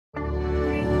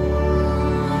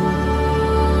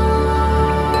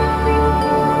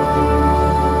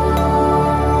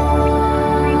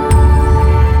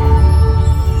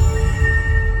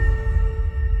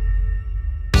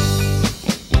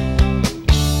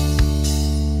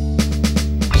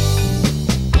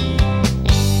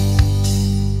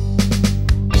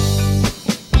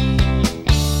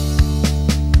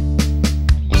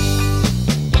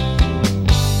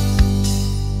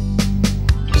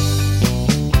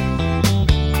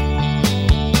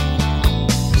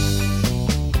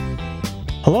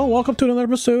Hello, welcome to another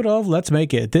episode of Let's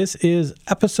Make It. This is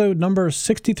episode number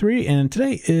 63, and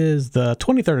today is the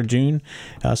 23rd of June.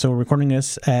 So we're recording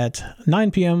this at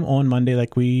 9 p.m. on Monday,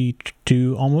 like we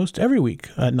do almost every week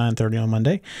at 9:30 on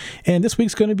Monday. And this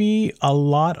week's going to be a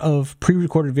lot of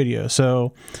pre-recorded video.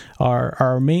 So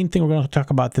our main thing we're going to talk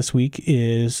about this week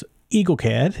is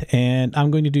EagleCAD, and I'm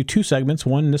going to do two segments,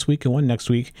 one this week and one next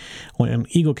week on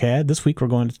EagleCAD. This week we're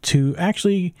going to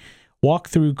actually walk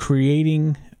through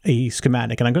creating a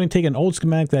schematic, and I'm going to take an old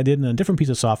schematic that I did in a different piece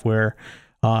of software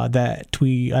that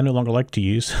I no longer like to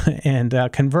use and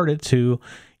convert it to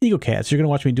EagleCAD. So you're going to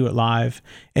watch me do it live,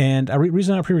 and the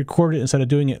reason I pre-recorded it instead of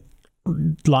doing it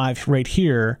live right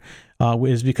here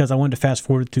is because I wanted to fast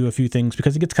forward through a few things,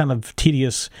 because it gets kind of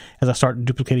tedious as I start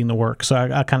duplicating the work. So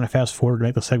I kind of fast forward to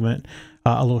make the segment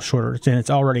a little shorter, and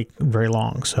it's already very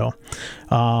long. So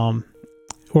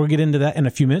we'll get into that in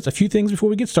a few minutes. A few things before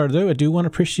we get started, though. I do want to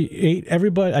appreciate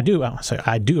everybody. I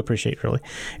do appreciate really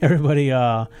everybody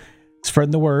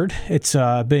spreading the word. It's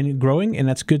been growing, and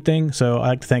that's a good thing. So I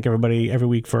like to thank everybody every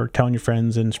week for telling your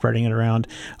friends and spreading it around.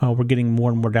 We're getting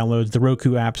more and more downloads. The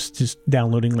Roku app's just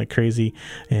downloading like crazy,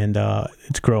 and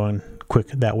it's growing quick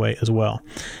that way as well.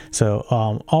 So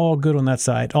all good on that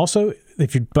side. Also,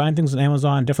 if you're buying things on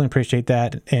Amazon, definitely appreciate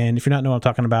that. And if you're not know what I'm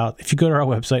talking about, if you go to our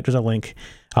website, there's a link,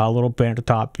 a little banner at the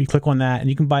top. You click on that, and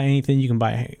you can buy anything. You can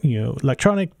buy,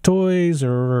 electronic toys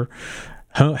or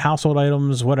household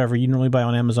items, whatever you normally buy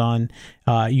on Amazon,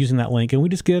 using that link, and we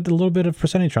just get a little bit of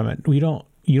percentage from it. You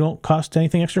don't cost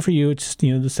anything extra for you. It's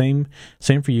the same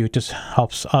for you. It just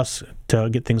helps us to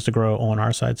get things to grow on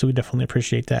our side. So we definitely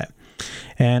appreciate that.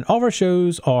 And all of our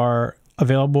shows are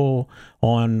available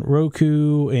on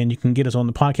Roku, and you can get us on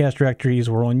the podcast directories.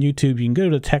 We're on YouTube. You can go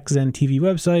to the TechZen TV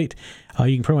website.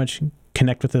 You can pretty much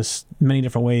connect with us many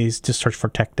different ways. Just search for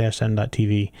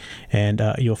tech-zen.tv, and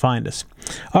you'll find us.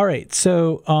 All right,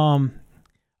 so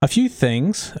a few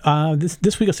things.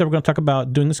 This week I said we're going to talk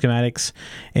about doing the schematics,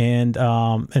 and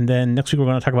then next week we're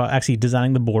going to talk about actually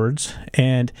designing the boards.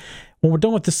 And when we're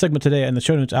done with this segment today in the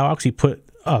show notes, I'll actually put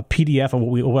a PDF of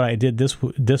what I did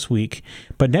this week.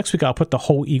 But next week I'll put the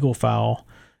whole Eagle file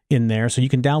in there, so you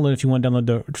can download, if you want to download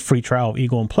the free trial of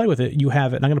Eagle and play with it, you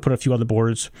have it. And I'm going to put a few other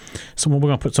boards. So we're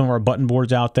going to put some of our button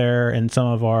boards out there, and some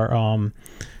of our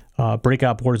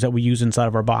breakout boards that we use inside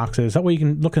of our boxes. That way you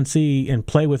can look and see and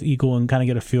play with Eagle and kind of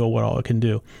get a feel of what all it can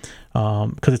do.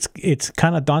 Because it's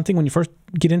kind of daunting when you first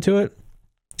get into it.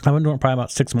 I've been doing it probably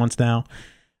about 6 months now.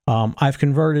 I've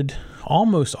converted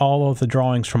almost all of the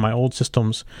drawings from my old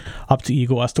systems up to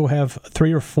Eagle. I still have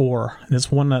 3 or 4. This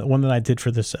one that I did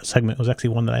for this segment was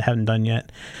actually one that I haven't done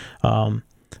yet.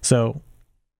 So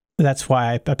that's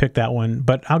why I picked that one.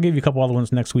 But I'll give you a couple other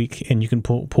ones next week, and you can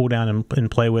pull down and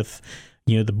play with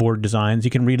the board designs.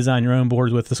 You can redesign your own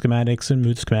boards with the schematics and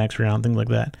move the schematics around, things like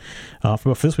that.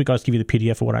 For this week, I'll just give you the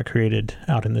PDF of what I created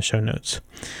out in the show notes.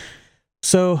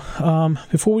 So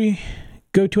before we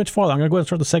go too much farther, I'm going to go ahead and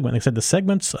start the segment. Like I said, the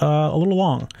segment's a little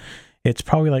long. It's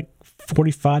probably like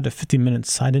 45 to 50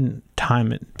 minutes. I didn't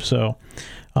time it. So,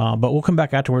 but we'll come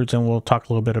back afterwards and we'll talk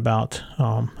a little bit about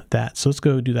that. So let's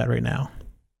go do that right now.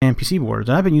 And PC boards.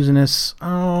 I've been using this,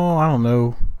 I don't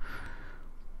know,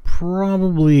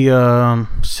 probably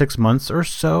 6 months or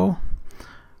so.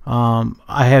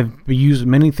 I have used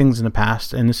many things in the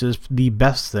past, and this is the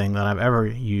best thing that I've ever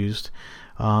used.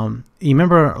 You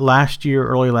remember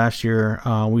early last year,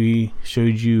 we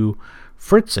showed you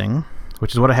fritzing,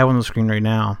 which is what I have on the screen right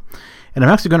now. And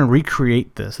I'm actually going to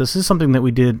recreate this. This is something that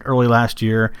we did early last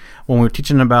year when we were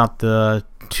teaching about the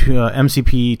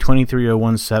MCP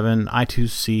 23017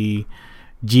 I2C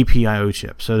GPIO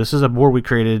chip. So this is a board we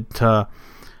created.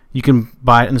 You can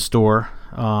buy it in the store.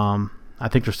 I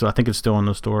think it's still in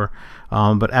the store.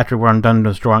 But after we're done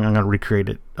this drawing, I'm going to recreate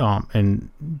it and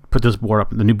put this board up.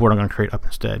 The new board I'm going to create up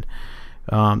instead.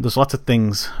 There's lots of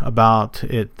things about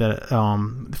it that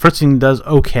fritzing does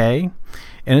okay,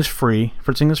 and it's free.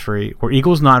 Fritzing is free. Or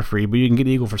Eagle's not free, but you can get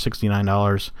Eagle for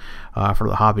 $69 for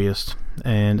the hobbyist.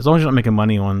 And as long as you're not making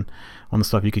money on the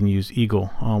stuff, you can use Eagle.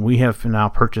 We have now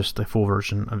purchased the full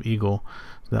version of Eagle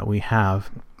that we have.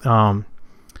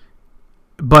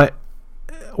 But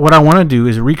what I want to do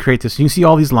is recreate this. You see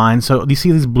all these lines. So you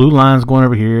see these blue lines going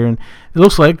over here, and it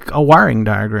looks like a wiring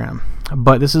diagram.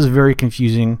 But this is very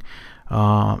confusing.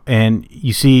 And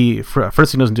you see,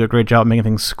 Fritzing doesn't do a great job making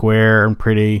things square and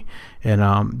pretty and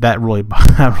that really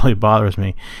that really bothers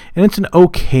me. And it's an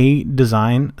okay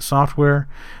design software,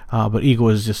 but Eagle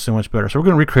is just so much better. So we're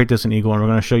going to recreate this in Eagle, and we're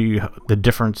going to show you the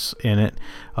difference in it.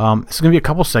 It's going to be a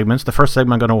couple segments. The first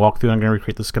segment I'm going to walk through, I'm going to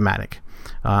recreate the schematic.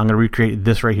 I'm going to recreate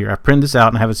this right here. I printed this out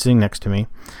and I have it sitting next to me.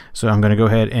 So I'm going to go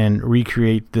ahead and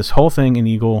recreate this whole thing in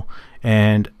Eagle.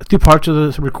 And through parts of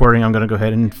this recording, I'm going to go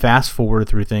ahead and fast forward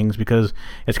through things because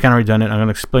it's kind of redundant. I'm going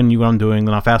to explain to you what I'm doing,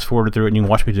 then I'll fast forward through it and you can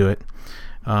watch me do it.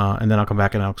 And then I'll come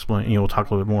back and I'll explain, and we'll talk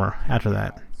a little bit more after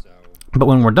that. But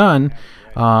when we're done,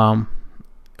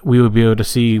 we will be able to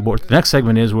see what the next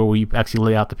segment is, where we actually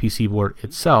lay out the PC board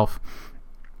itself.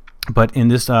 But in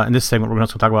this segment, we're going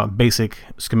to talk about basic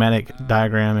schematic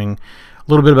diagramming, a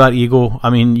little bit about Eagle. I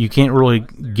mean, you can't really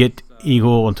get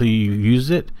Eagle until you use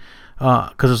it,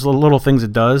 because there's little things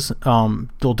it does a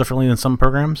little differently than some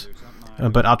programs.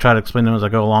 But I'll try to explain them as I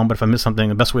go along. But if I miss something,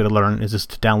 the best way to learn is just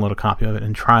to download a copy of it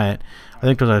and try it. I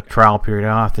think there's a trial period.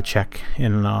 I'll have to check,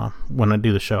 and when I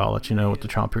do the show, I'll let you know what the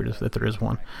trial period is, if there is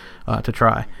one, to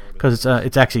try, because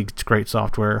it's great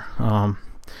software.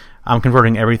 I'm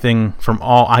converting everything from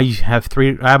I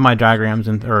have my diagrams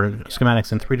or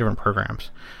schematics in 3 different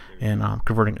programs, and I'm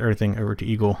converting everything over to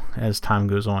Eagle as time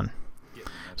goes on.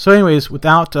 So anyways,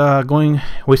 without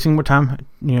wasting more time,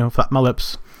 flap my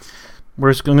lips,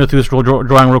 we're just going to go through this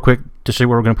drawing real quick to show you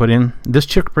what we're going to put in. This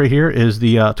chip right here is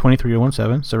the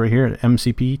 23017. So right here,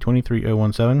 MCP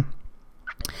 23017.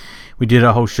 We did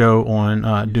a whole show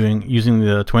on using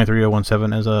the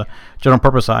 23017 as a general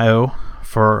purpose I/O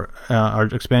for our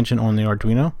expansion on the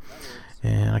Arduino.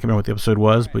 And I can't remember what the episode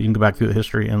was, but you can go back through the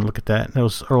history and look at that. That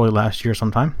was early last year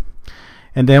sometime.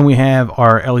 And then we have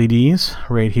our LEDs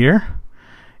right here.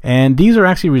 And these are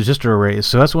actually resistor arrays.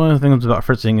 So that's one of the things about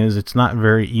fritzing, is it's not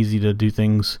very easy to do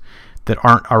things that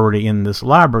aren't already in this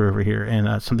library over here. And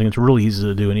that's something that's really easy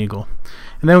to do in Eagle.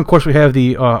 And then, of course, we have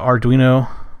the Arduino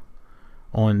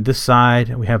on this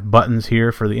side. We have buttons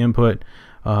here for the input,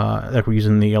 like we're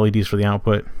using the LEDs for the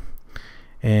output.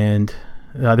 And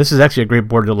this is actually a great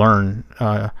board to learn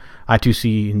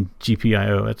I2C and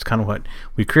GPIO. That's kind of what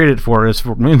we created for, is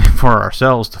mainly for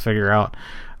ourselves to figure out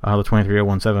how the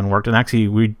 23017 worked. And actually,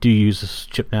 we do use this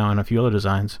chip now in a few other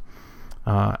designs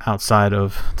outside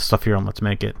of the stuff here on Let's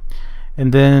Make It.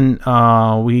 And then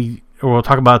we'll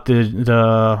talk about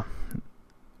the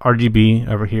RGB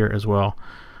over here as well.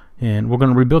 And we're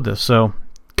going to rebuild this. So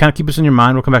kind of keep this in your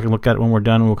mind. We'll come back and look at it when we're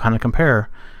done, and we'll kind of compare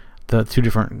the 2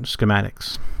 different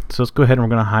schematics. So let's go ahead and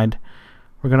we're going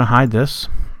to hide this.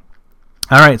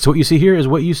 All right, so what you see here is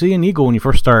what you see in Eagle when you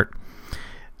first start.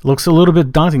 It looks a little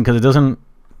bit daunting because it doesn't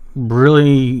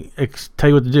really tell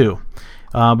you what to do.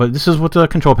 But this is what the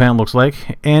control panel looks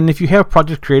like. And if you have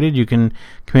projects created, you can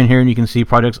come in here and you can see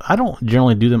projects. I don't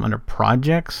generally do them under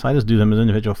projects. I just do them as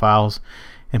individual files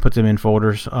and put them in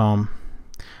folders.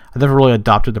 I've never really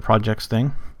adopted the projects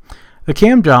thing. The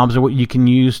cam jobs are what you can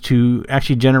use to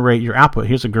actually generate your output.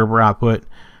 Here's a Gerber output.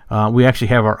 We actually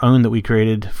have our own that we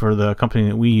created for the company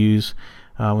that we use.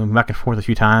 We went back and forth a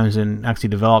few times and actually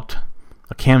developed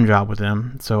a cam job with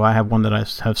them. So I have one that I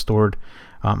have stored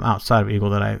outside of Eagle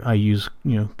that I use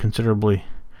considerably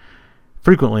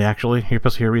frequently, actually,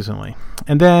 especially here recently.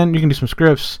 And then you can do some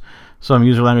scripts, some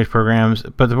user language programs.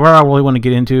 But where I really want to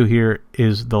get into here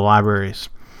is the libraries.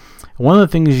 One of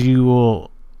the things you will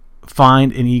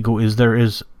find in Eagle is there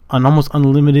is an almost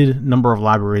unlimited number of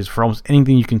libraries for almost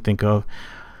anything you can think of.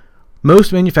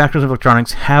 Most manufacturers of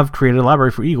electronics have created a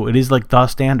library for Eagle. It is like the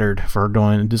standard for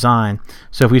doing design.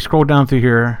 So if we scroll down through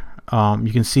here,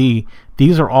 you can see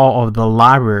these are all of the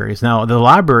libraries. Now, the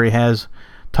library has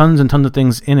tons and tons of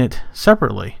things in it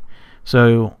separately.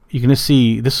 So you can just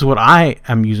see this is what I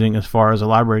am using as far as a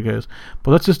library goes.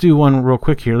 But let's just do one real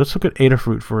quick here. Let's look at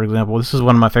Adafruit, for example. This is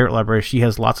one of my favorite libraries. She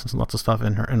has lots and lots of stuff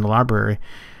in the library.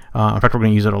 In fact, we're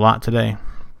going to use it a lot today.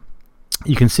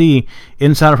 You can see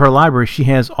inside of her library, she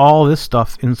has all this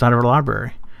stuff inside of her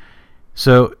library.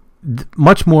 So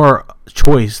much more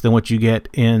choice than what you get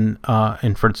in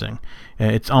fritzing.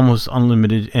 It's almost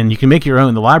unlimited, and you can make your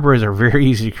own. The libraries are very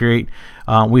easy to create.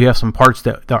 We have some parts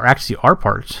that are actually our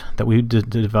parts that we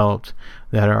developed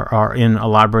that are in a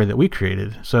library that we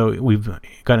created. So we've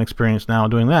got an experience now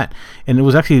doing that. And it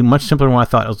was actually much simpler than what I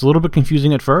thought. It was a little bit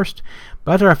confusing at first,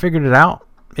 but after I figured it out,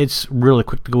 it's really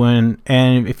quick to go in.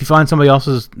 And if you find somebody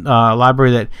else's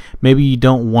library that maybe you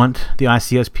don't want the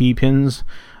ICSP pins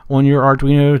on your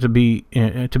Arduino to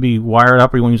be wired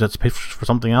up, or you want to use that space for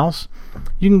something else,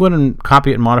 you can go in and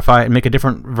copy it and modify it and make a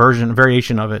different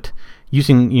variation of it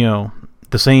using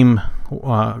the same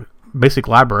basic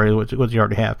library what you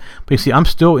already have. But you see, I'm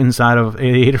still inside of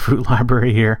a Adafruit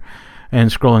library here and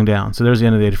scrolling down. So there's the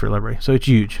end of the Adafruit library. So it's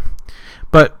huge.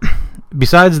 But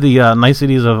besides the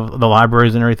niceties of the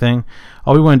libraries and everything,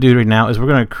 all we want to do right now is we're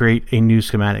going to create a new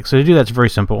schematic. So to do that, it's very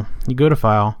simple. You go to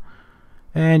File,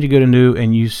 and you go to New,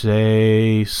 and you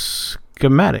say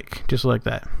Schematic, just like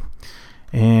that.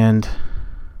 And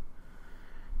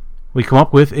we come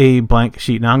up with a blank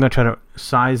sheet. Now I'm going to try to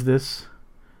size this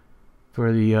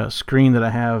for the screen that I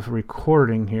have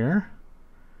recording here.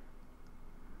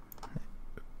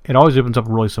 It always opens up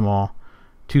really small,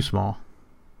 too small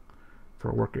for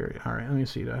a work area. All right, let me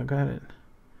see. I got it.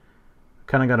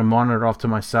 Kind of got a monitor off to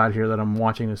my side here that I'm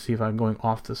watching to see if I'm going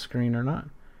off the screen or not.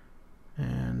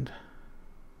 And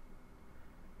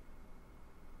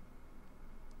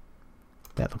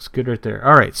that looks good right there.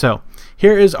 All right, so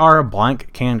here is our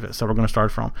blank canvas that we're going to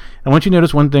start from. And I want you to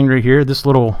notice one thing right here. This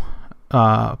little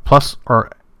plus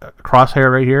or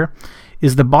crosshair right here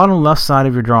is the bottom left side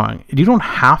of your drawing. You don't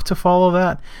have to follow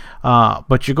that,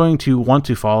 but you're going to want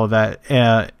to follow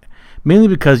that, mainly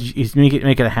because you make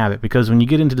it a habit. Because when you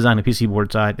get into design the PC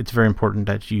board side, it's very important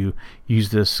that you use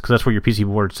this, because that's where your PC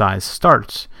board size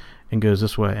starts and goes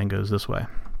this way and goes this way.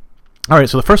 All right,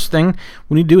 so the first thing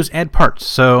we need to do is add parts.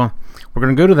 So we're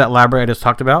going to go to that library I just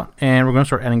talked about, and we're going to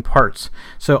start adding parts.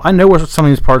 So I know where some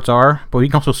of these parts are, but we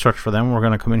can also search for them. We're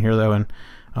going to come in here though and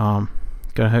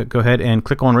go ahead and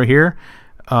click on right here.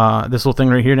 This little thing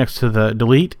right here next to the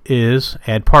delete is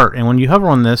add part. And when you hover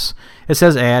on this, it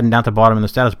says add, and down at the bottom in the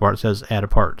status bar it says add a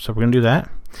part. So we're going to do that.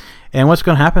 And what's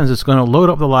going to happen is it's going to load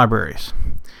up the libraries.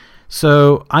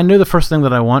 So I know the first thing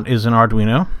that I want is an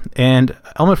Arduino, and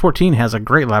Element 14 has a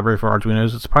great library for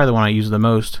Arduinos. It's probably the one I use the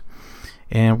most.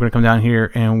 And we're going to come down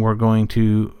here and we're going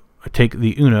to take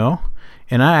the Uno,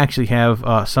 and I actually have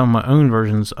some of my own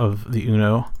versions of the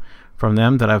Uno from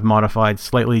them that I've modified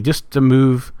slightly just to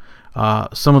move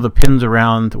some of the pins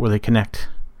around where they connect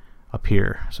up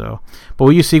here. So, but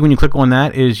what you see when you click on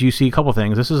that is you see a couple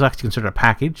things. This is actually considered a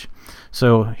package.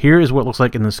 So here is what it looks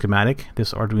like in the schematic,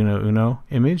 this Arduino Uno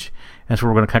image. That's where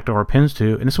we're going to connect all our pins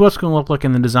to, and this is what it's going to look like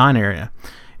in the design area.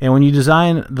 And when you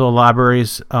design the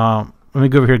libraries, let me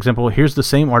go over here. Example, here's the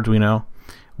same Arduino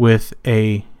with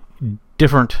a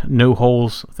different no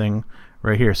holes thing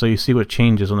right here. So you see what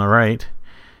changes on the right.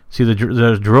 See the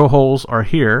drill holes are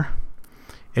here,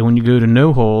 and when you go to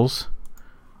no holes,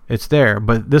 it's there,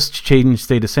 but this change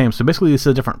stayed the same. So basically this is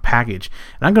a different package,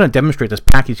 and I'm going to demonstrate this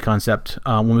package concept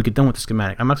when we get done with the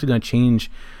schematic. I'm actually going to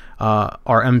change our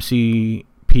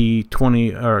MCP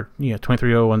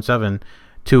 23017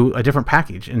 to a different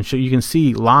package, and so you can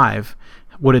see live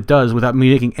what it does without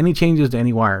me making any changes to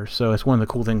any wires. So it's one of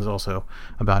the cool things also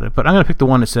about it. But I'm going to pick the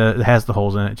one that has the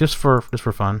holes in it just for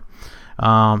fun. So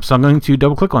I'm going to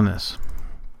double click on this,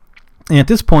 and at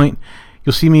this point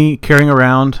you'll see me carrying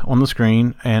around on the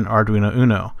screen an Arduino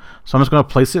Uno. So I'm just going to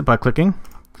place it by clicking,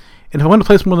 and if I want to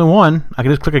place more than one, I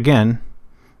can just click again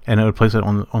and it would place it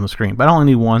on the screen. But I only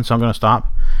need one, so I'm going to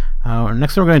stop.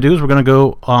 Next thing we're going to do is we're going to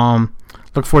go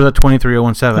look for the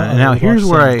 23017. And now here's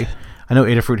where I know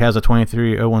Adafruit has a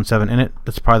 23017 in it.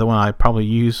 That's probably the one I probably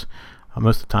use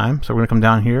most of the time. So we're going to come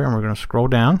down here and we're going to scroll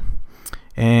down,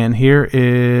 and here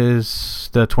is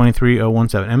the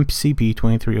 23017, MCP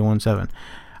 23017.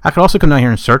 I could also come down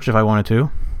here and search if I wanted to.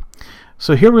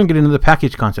 So here we're going to get into the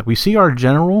package concept. We see our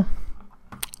general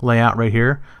layout right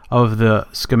here of the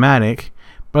schematic,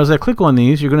 but as I click on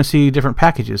these, you're going to see different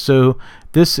packages. So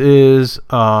this is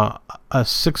a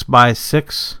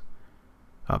 6x6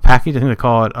 package. I think they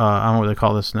call it, I don't know what they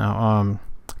call this now,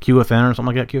 QFN or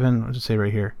something like that. QFN, what does it say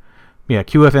right here? Yeah,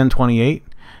 QFN 28.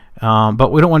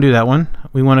 But we don't want to do that one.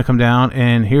 We want to come down,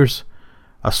 and here's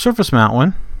a surface mount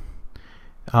one.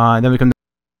 Then we come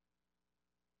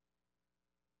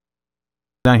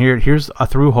down here. Here's a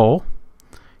through hole.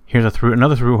 Here's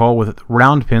another through hole with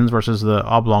round pins versus the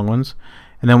oblong ones.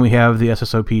 And then we have the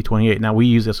SSOP 28. Now we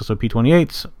use SSOP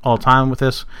 28s all the time with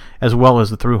this, as well as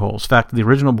the through holes. In fact, the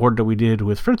original board that we did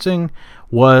with Fritzing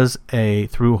was a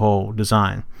through hole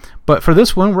design. But for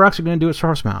this one, we're actually going to do it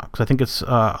surface mount, because I think it's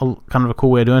kind of a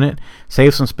cool way of doing it.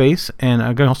 Save some space, and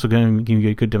I'm also going to give you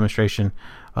a good demonstration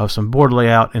of some board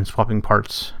layout and swapping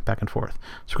parts back and forth.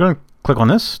 So we're going to click on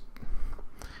this,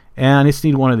 and I just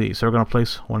need one of these. So we're going to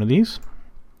place one of these.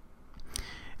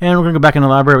 And we're going to go back in the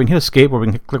library. We can hit escape, or we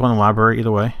can click on the library,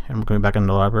 either way. And we're going back into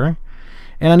the library.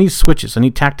 And I need switches. I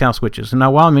need tactile switches. And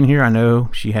now while I'm in here, I know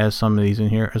she has some of these in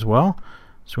here as well.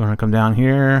 So we're going to come down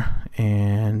here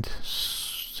and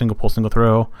single pull, single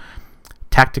throw,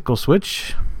 tactical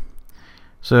switch.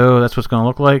 So that's what it's going to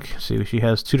look like. See, she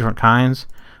has two different kinds.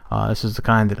 This is the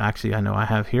kind that actually I know I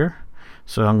have here.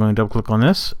 So I'm going to double click on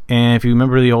this. And if you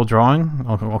remember the old drawing,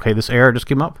 okay, this error just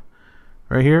came up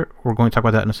right here. We're going to talk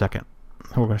about that in a second.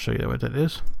 we're going to show you what that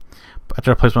is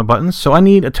after I place my buttons. So I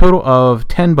need a total of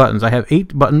 10 buttons. I have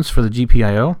 8 buttons for the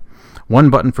GPIO, 1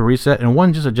 button for reset, and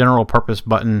 1 just a general purpose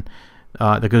button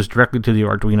that goes directly to the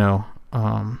Arduino.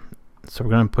 So we're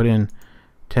going to put in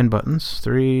 10 buttons.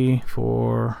 3,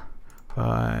 4,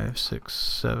 5, 6,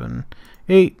 7,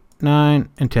 8, 9,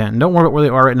 and 10. Don't worry about where they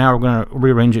are right now. We're going to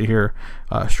rearrange it here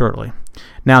shortly.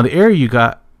 Now the error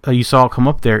you saw come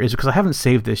up there is because I haven't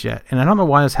saved this yet, and I don't know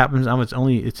why this happens.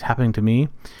 It's happening to me.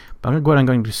 But I'm going to go ahead and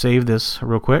I'm going to save this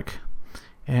real quick,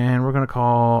 and we're going to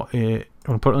call it.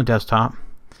 I'm going to put it on the desktop,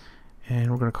 and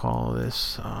we're going to call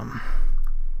this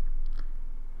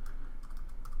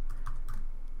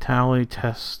Tally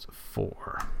Test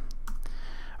 4.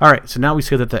 All right, so now we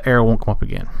see that the error won't come up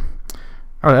again.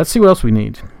 All right, let's see what else we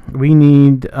need. We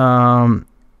need 8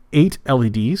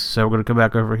 LEDs. So we're going to go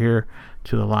back over here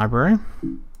to the library,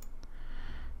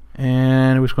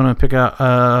 and we're just going to pick out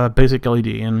a basic LED.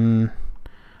 And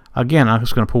again, I'm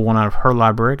just going to pull one out of her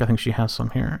library. I think she has some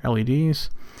here, LEDs.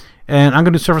 And I'm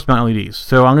going to do surface mount LEDs.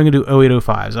 So I'm going to do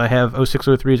 0805s. I have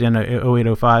 0603s and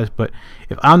 0805s, but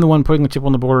if I'm the one putting the chip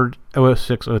on the board,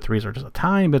 0603s are just a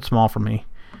tiny bit small for me.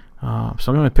 So I'm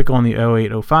going to pick on the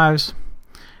 0805s.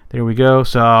 There we go.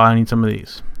 So I need some of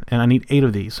these. And I need 8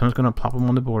 of these. So I'm just going to plop them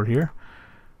on the board here.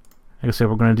 Like I said,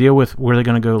 we're going to deal with where they're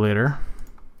going to go later.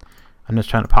 I'm just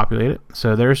trying to populate it.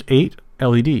 So there's 8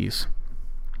 LEDs.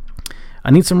 I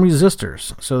need some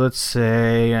resistors. So let's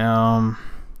say, I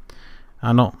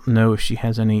don't know if she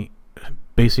has any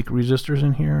basic resistors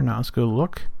in here. Now let's go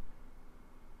look.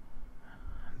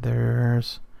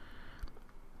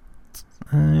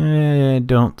 I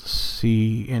don't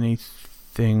see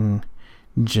anything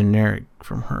generic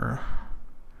from her.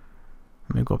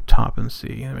 Let me go up top and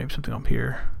see. Maybe something up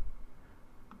here.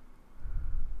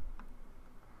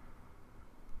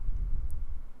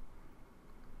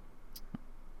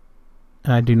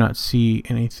 I do not see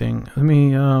anything. Let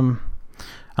me, I'm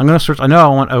going to search. I know I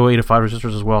want 0805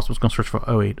 resistors as well, so I'm just going to search for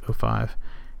 0805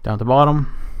 down at the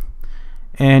bottom.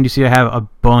 And you see I have a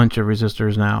bunch of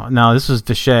resistors now. Now this is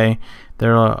Deshay.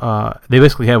 They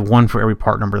basically have one for every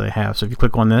part number they have. So if you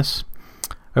click on this,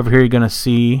 over here you're going to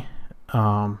see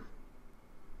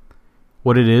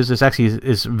what it is. This actually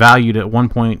is valued at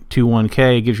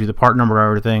 1.21K. It gives you the part number and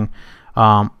everything.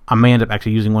 I may end up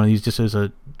actually using one of these just as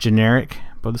a generic,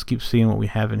 but let's keep seeing what we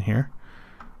have in here.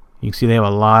 You can see they have a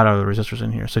lot of resistors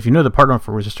in here. So if you know the part number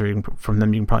for resistor, from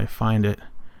them you can probably find it.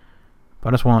 But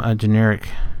I just want a generic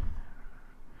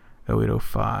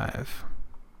 0805.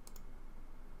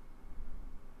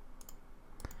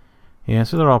 Yeah,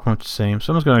 so they're all pretty much the same.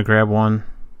 So I'm just going to grab one.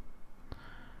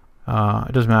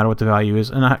 It doesn't matter what the value is.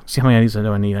 And see how many of these I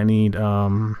know I need. I need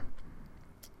 1,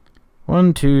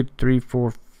 2, 3,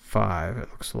 4, 5. It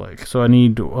looks like. So I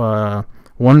need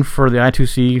one for the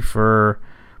I2C for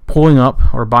pulling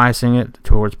up or biasing it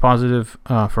towards positive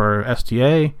for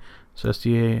SDA. So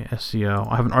SDA,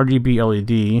 SCL. I have an RGB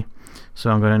LED, so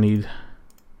I'm going to need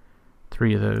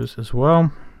 3 of those as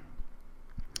well.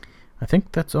 I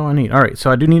think that's all I need. All right, so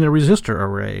I do need a resistor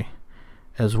array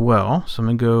as well. So I'm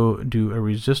going to go do a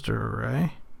resistor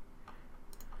array.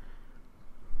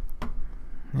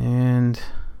 And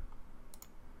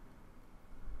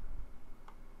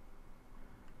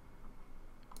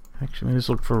actually, let's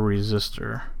look for a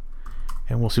resistor.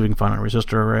 And we'll see if we can find a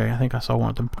resistor array. I think I saw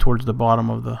one towards the bottom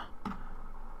of the...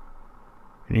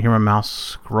 Can you hear my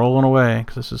mouse scrolling away?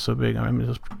 Because this is so big. Let me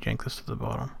just yank this to the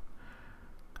bottom.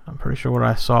 I'm pretty sure what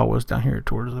I saw was down here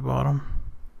towards the bottom.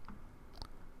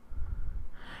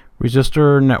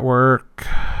 Resistor network.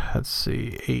 Let's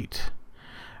see, 8.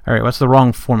 All right, that's the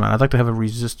wrong format. I'd like to have a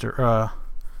resistor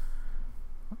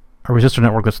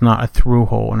network that's not a through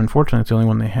hole, and unfortunately, it's the only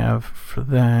one they have for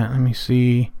that. Let me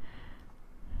see.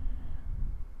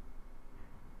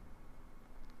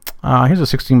 Here's a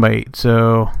 16x8.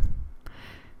 So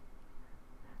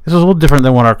this is a little different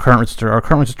than what our current resistor. Our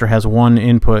current resistor has one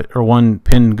input, or one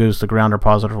pin goes to ground or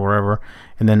positive or wherever,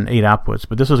 and then 8 outputs.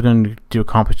 But this is going to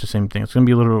accomplish the same thing. It's going to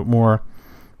be a little bit more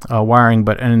wiring,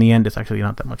 but in the end, it's actually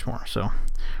not that much more. So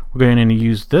we're going to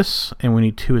use this, and we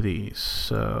need 2 of these.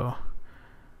 So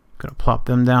I'm going to plop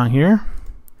them down here.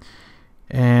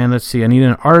 And let's see, I need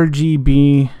an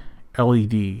RGB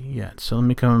LED yet. So let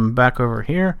me come back over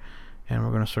here, and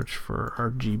we're going to search for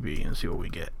RGB and see what we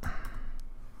get.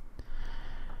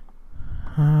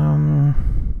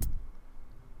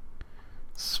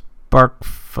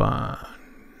 SparkFun.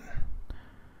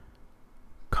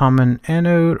 Common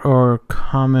anode or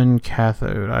common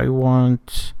cathode? I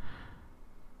want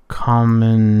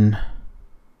common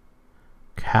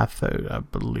cathode, I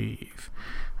believe.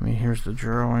 I mean, here's the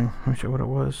drawing. Let me show what it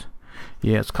was.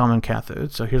 Yeah, it's common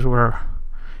cathode. So here's where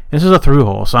This is a through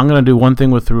hole, so I'm going to do one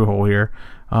thing with through hole here.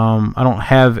 I don't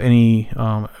have any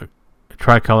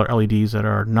tricolor LEDs that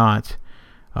are not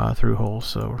through holes,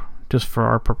 so just for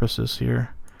our purposes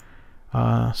here.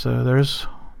 So there's,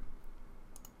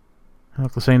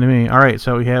 look the same to me. All right,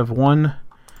 so we have one.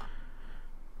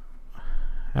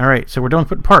 All right, so we're done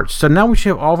putting parts. So now we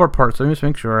should have all of our parts. Let me just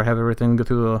make sure I have everything. Go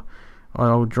through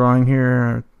the drawing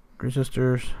here.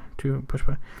 Resistors, two push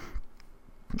button.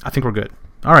 I think we're good.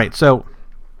 All right, so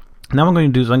now what I'm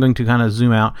going to do is I'm going to kind of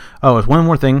zoom out. Oh, there's one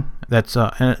more thing that's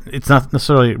and it's not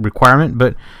necessarily a requirement,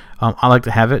 but I like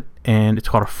to have it, and it's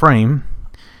called a frame.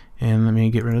 And let me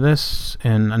get rid of this.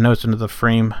 And I know it's under the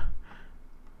frame.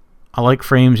 I like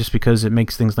frames just because it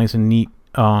makes things nice and neat.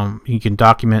 You can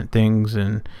document things,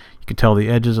 and you can tell the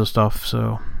edges of stuff.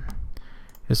 So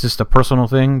it's just a personal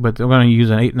thing, but we're going to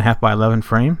use an 8.5 by 11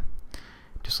 frame,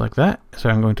 just like that. So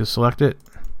I'm going to select it.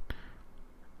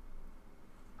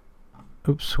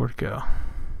 Oops, where'd it go?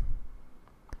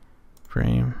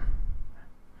 Frame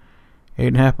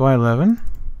 8.5 by 11,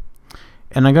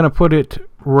 and I'm going to put it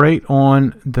right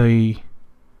on the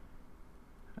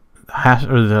hash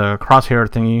or the crosshair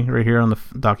thingy right here on the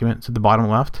document. It's at the bottom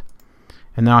left,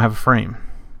 and now I have a frame.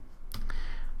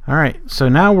 All right, so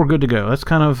now we're good to go. Let's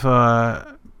kind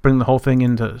of bring the whole thing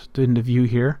into view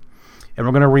here, and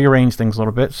we're going to rearrange things a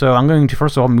little bit. So I'm going to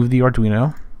first of all move the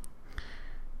Arduino,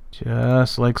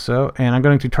 just like so, and I'm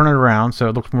going to turn it around so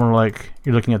it looks more like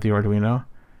you're looking at the Arduino.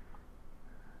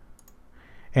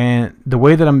 And the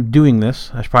way that I'm doing this,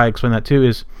 I should probably explain that too,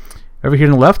 is over here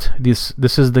on the left, this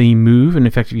is the move, and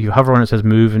in fact if you hover on it, it says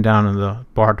move, and down in the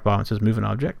bar at the bottom it says move an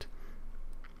object.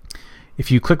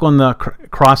 If you click on the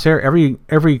crosshair,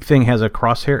 everything has a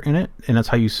crosshair in it, and that's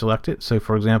how you select it. So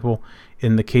for example,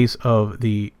 in the case of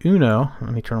the Uno,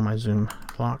 let me turn on my zoom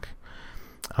clock.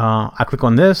 I click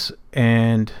on this,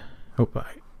 and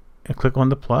I click on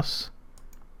the plus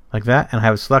like that, and I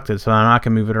have it selected, so now I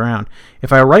can move it around.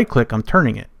 If I right click, I'm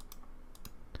turning it.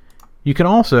 You can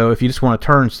also, if you just want to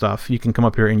turn stuff, you can come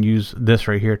up here and use this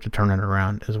right here to turn it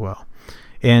around as well.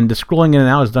 And the scrolling in and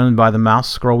out is done by the mouse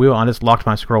scroll wheel. I just locked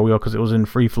my scroll wheel because it was in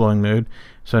free flowing mode,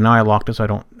 so now I locked it so I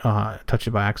don't touch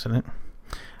it by accident.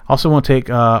 Also want to take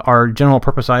our general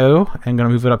purpose IO and going to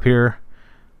move it up here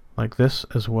like this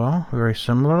as well, very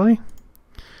similarly.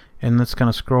 And let's kind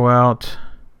of scroll out.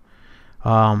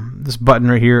 This button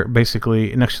right here,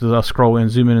 basically next to the scroll in,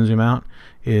 zoom in and zoom out,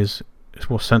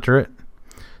 will center it.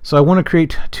 So I want to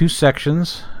create two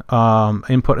sections,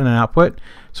 input and an output.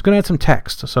 So I'm going to add some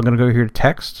text. So I'm going to go here to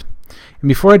text. And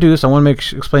before I do this, I want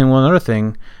to explain one other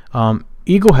thing.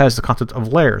 Eagle has the concept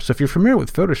of layers. So if you're familiar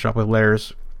with Photoshop with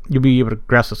layers, you'll be able to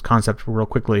grasp this concept real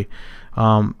quickly.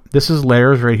 This is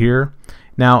layers right here.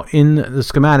 Now in the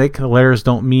schematic, the layers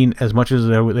don't mean as much as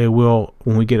they will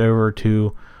when we get over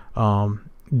to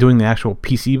doing the actual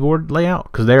PC board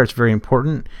layout, because there it's very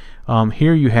important.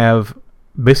 Here you have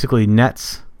basically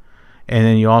nets, and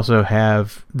then you also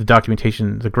have the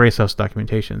documentation, the Grace House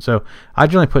documentation. So I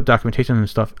generally put documentation and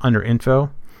stuff under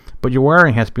info, but your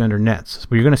wiring has to be under nets.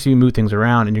 But you're going to see me move things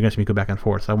around, and you're going to see me go back and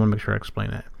forth. So I want to make sure I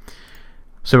explain that.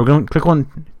 So we're going to click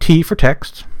on T for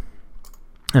text,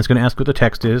 and it's going to ask what the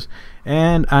text is,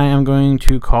 and I am going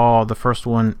to call the first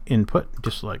one input,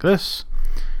 just like this.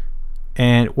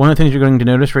 And one of the things you're going to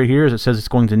notice right here is it says it's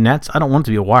going to nets. I don't want it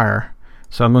to be a wire,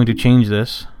 so I'm going to change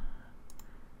this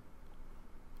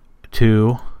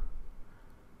to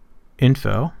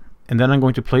info, and then I'm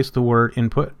going to place the word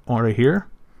input right here,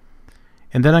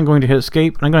 and then I'm going to hit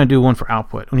escape, and I'm going to do one for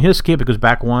output. When you hit escape, it goes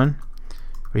back one.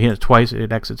 If you hit it twice,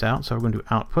 it exits out. So we're going to do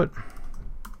output,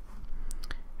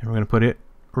 and we're going to put it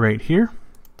right here,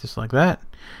 just like that.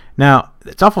 Now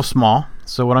it's awful small,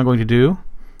 so what I'm going to do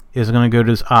is I'm going to go to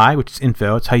this I, which is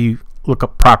info. It's how you look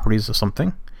up properties of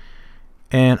something.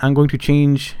 And I'm going to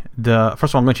change first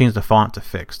of all, I'm going to change the font to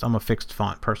fixed. I'm a fixed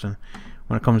font person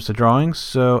when it comes to drawings.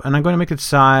 So, and I'm going to make its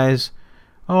size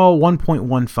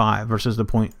 1.15 versus the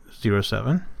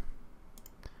 0.07.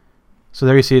 So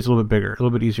there you see it's a little bit bigger, a little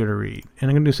bit easier to read. And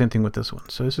I'm going to do the same thing with this one.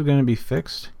 So this is going to be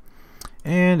fixed,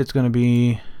 and it's going to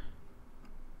be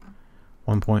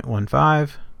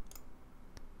 1.15,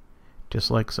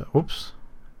 just like so. Oops,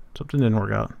 something didn't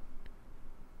work out.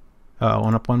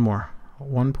 One up, one more.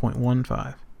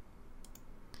 1.15.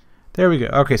 There we go.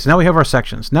 Okay, so now we have our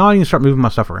sections. Now I need to start moving my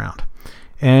stuff around,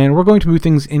 and we're going to move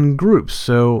things in groups.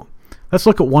 So let's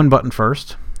look at one button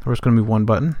first. We're just going to move one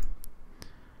button,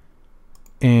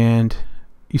 and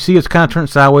you see it's kind of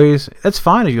turned sideways. That's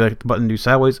fine if you like the button to do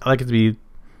sideways. I like it to be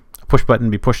a push button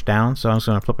to be pushed down, so I'm just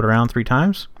going to flip it around 3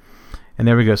 times, and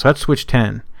there we go. So that's switch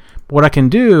 10. But what I can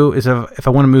do is if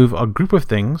I want to move a group of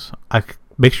things, I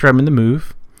make sure I'm in the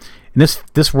move, And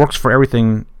this works for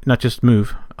everything, not just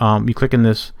move. You click in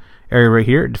this area right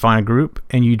here, define a group,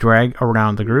 and you drag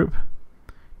around the group,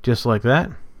 just like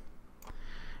that.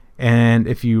 And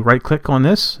if you right click on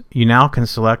this, you now can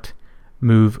select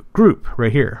move group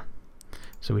right here.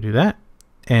 So we do that,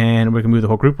 and we can move the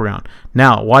whole group around.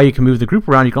 Now, while you can move the group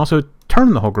around, you can also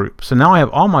turn the whole group. So now I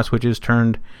have all my switches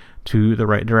turned to the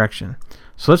right direction.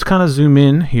 So let's kind of zoom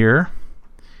in here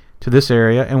to this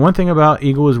area. And one thing about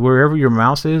Eagle is wherever your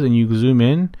mouse is and you zoom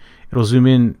in, it'll zoom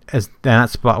in, as that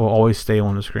spot will always stay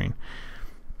on the screen.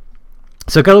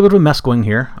 So I've got a little bit of a mess going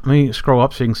here. Let me scroll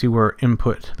up so you can see where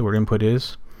the word input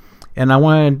is. And I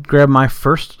want to grab my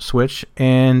first switch,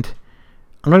 and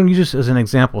I'm going to use this as an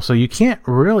example. So you can't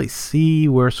really see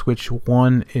where switch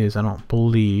 1 is, I don't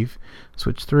believe.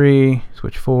 Switch 3,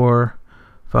 switch 4,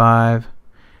 5.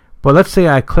 But let's say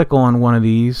I click on one of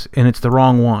these and it's the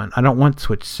wrong one. I don't want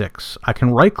switch 6. I can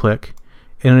right click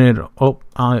and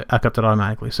I kept it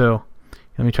automatically. So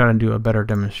let me try to do a better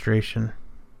demonstration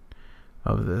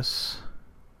of this.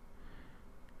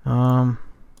 No.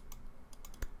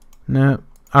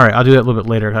 All right, I'll do that a little bit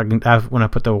later. When I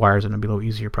put the wires in, it'll be a little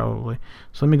easier probably.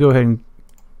 So let me go ahead and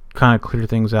kind of clear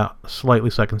things out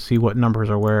slightly so I can see what numbers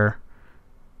are where.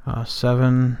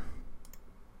 7.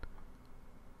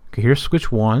 Okay, here's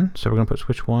switch 1. So we're going to put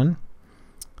switch 1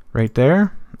 right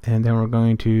there. And then we're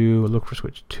going to look for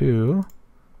switch 2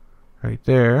 right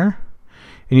there.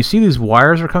 And you see these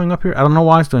wires are coming up here. I don't know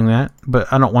why it's doing that,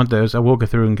 but I don't want those. I will go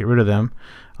through and get rid of them.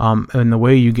 And the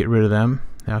way you get rid of them,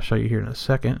 I'll show you here in a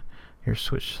second. Here's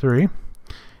switch 3.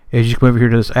 As you come over here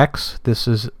to this X, this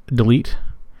is delete.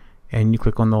 And you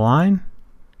click on the line,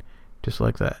 just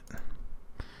like that.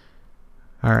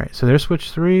 Alright, so there's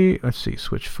switch 3. Let's see,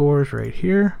 switch 4 is right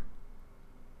here.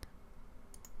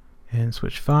 And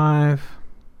switch 5.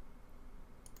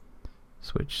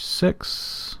 Switch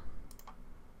 6.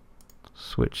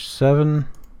 Switch 7.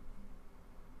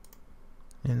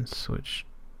 And switch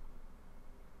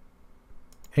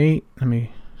 8. Let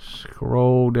me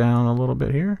scroll down a little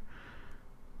bit here.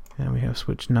 And we have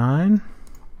switch 9.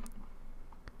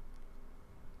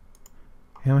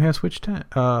 And we have switch 10.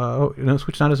 Oh, no,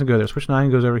 switch 9 doesn't go there. Switch 9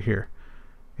 goes over here.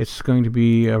 It's going to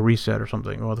be a reset or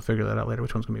something. We'll have to figure that out later,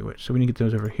 which one's going to be which. So we need to get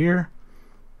those over here.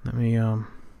 Let me kind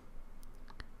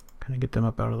of get them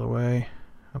up out of the way.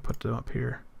 I'll put them up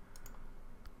here.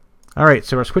 Alright,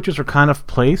 so our switches are kind of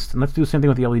placed. And let's do the same thing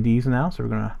with the LEDs now. So we're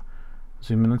going to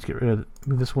zoom in. Let's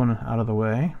move this one out of the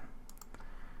way.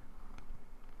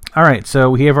 Alright, so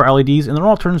we have our LEDs, and they're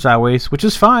all turned sideways, which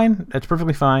is fine. That's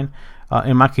perfectly fine.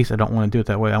 In my case, I don't want to do it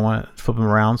that way. I want to flip them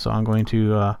around, so I'm going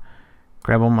to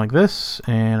grab them like this,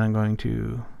 and I'm going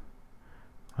to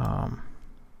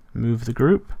move the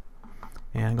group,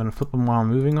 and I'm going to flip them while I'm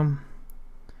moving them,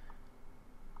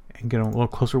 and get them a little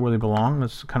closer where they belong.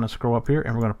 Let's kind of scroll up here,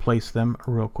 and we're going to place them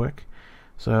real quick.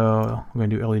 So I'm going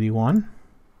to do LED 1,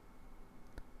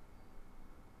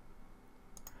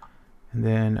 and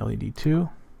then LED 2.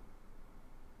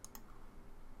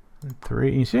 And 3.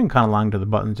 And you see I can kind of line to the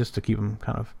buttons just to keep them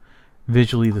kind of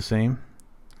visually the same.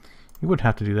 You wouldn't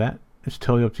have to do that. It's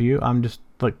totally up to you. I'm just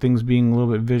like things being a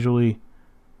little bit visually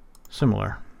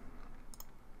similar.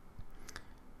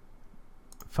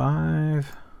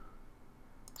 5,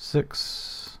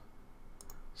 6,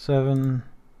 7,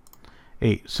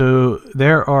 8. So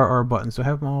there are our buttons. So I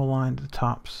have them all aligned to the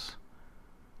tops.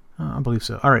 I believe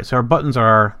so. Alright, so our buttons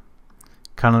are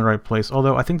kind of the right place,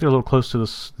 although I think they're a little close to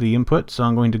the input, so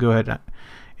I'm going to go ahead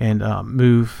and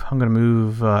move. I'm going to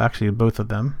move actually both of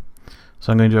them.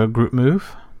 So I'm going to do a group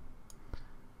move.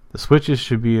 The switches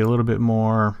should be a little bit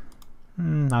more,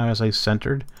 I would say,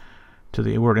 centered to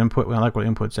the word input. Well, I like where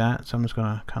input's at, so I'm just going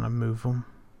to kind of move them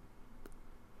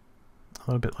a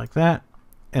little bit like that,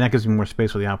 and that gives me more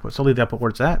space for the output. So I'll leave the output where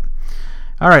it's at.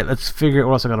 Alright, let's figure out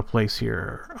what else I got to place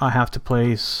here. I have to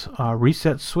place a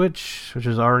reset switch, which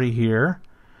is already here.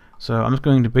 So I'm just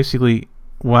going to basically,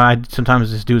 what I sometimes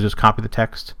just do is just copy the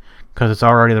text because it's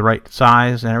already the right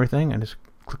size and everything, and just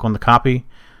click on the copy,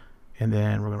 and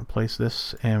then we're going to place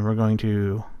this, and we're going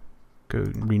to go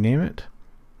rename it.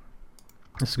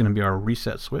 This is going to be our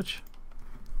reset switch.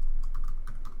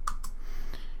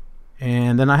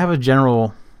 And then I have a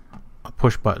general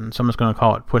push button, so I'm just going to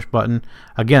call it push button.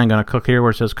 Again, I'm going to click here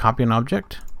where it says copy an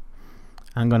object.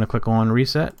 I'm going to click on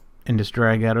reset and just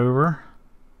drag that over,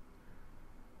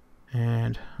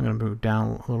 and I'm going to move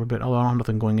down a little bit, although I don't have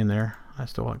nothing going in there. I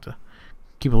still like to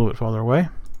keep a little bit farther away.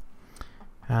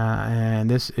 And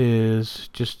this is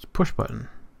just push button.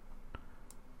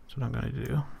 That's what I'm going to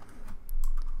do.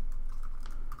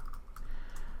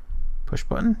 Push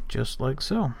button, just like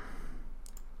so.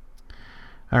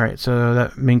 Alright, so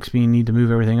that makes me need to move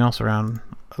everything else around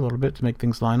a little bit to make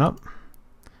things line up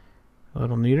a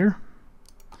little neater.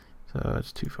 So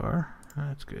it's too far.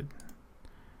 That's good.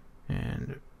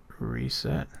 And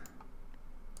reset.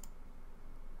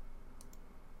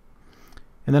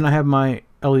 And then I have my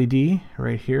LED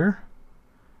right here.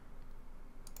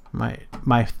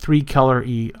 My 3 color LED,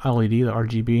 the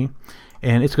RGB.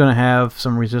 And it's going to have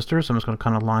some resistors. So I'm just going to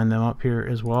kind of line them up here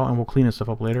as well. And we'll clean this stuff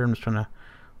up later. I'm just trying to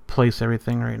place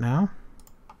everything right now.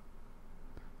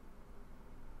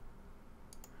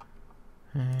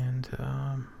 And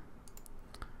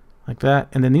like that.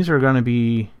 And then these are going to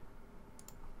be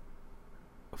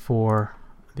for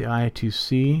the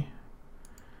I2C.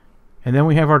 And then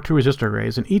we have our 2 resistor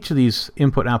arrays. And each of these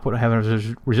input and output have a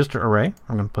resistor array.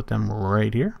 I'm going to put them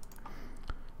right here.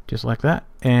 Just like that.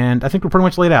 And I think we're pretty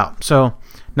much laid out. So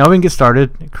now we can get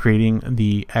started creating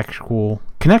the actual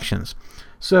connections.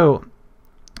 So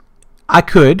I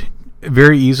could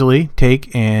very easily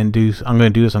take and do, I'm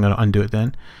going to do this, I'm going to undo it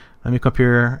then. Let me come up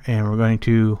here and we're going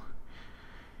to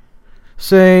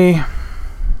say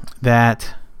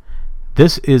that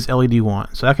this is LED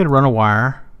 1. So I could run a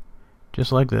wire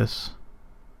just like this.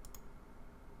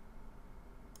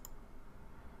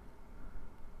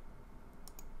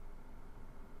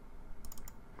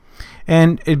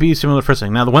 And it'd be similar first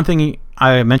thing. Now the one thing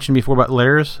I mentioned before about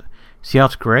layers, see how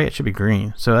it's gray? It should be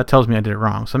green. So that tells me I did it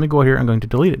wrong. So let me go here. I'm going to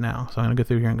delete it now. So I'm going to go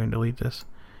through here. I'm going to delete this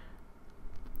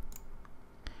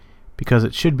because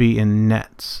it should be in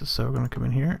nets. So we're going to come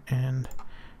in here and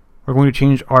we're going to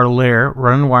change our layer,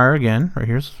 run wire again. Right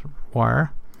here's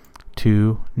wire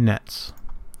to nets.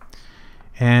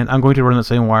 And I'm going to run the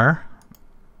same wire.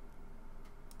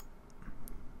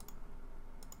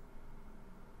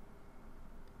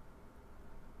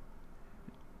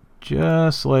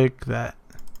 Just like that.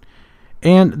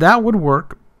 And that would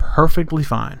work perfectly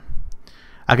fine.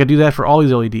 I could do that for all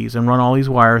these LEDs and run all these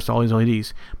wires to all these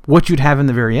LEDs. What you'd have in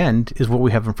the very end is what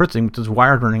we have in Fritzing, which is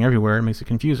wires running everywhere. It makes it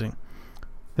confusing.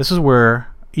 This is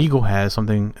where Eagle has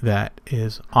something that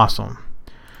is awesome.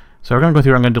 So we're going to go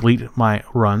through, I'm going to delete my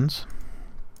runs.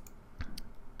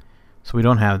 So we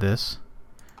don't have this.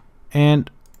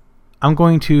 And I'm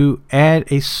going to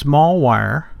add a small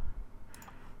wire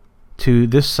to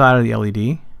this side of the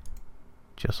LED,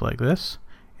 just like this,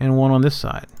 and one on this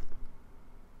side.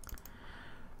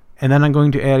 And then I'm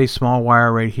going to add a small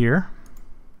wire right here,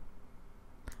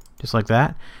 just like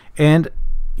that. And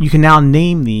you can now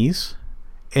name these,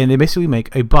 and they basically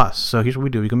make a bus. So here's what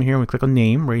we do. We come here and we click on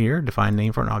name right here, define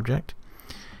name for an object.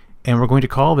 And we're going to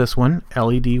call this one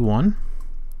LED1.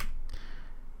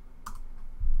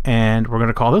 And we're going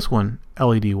to call this one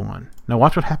LED1. Now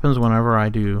watch what happens whenever I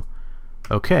do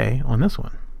OK on this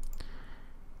one.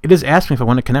 It is asking if I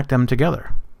want to connect them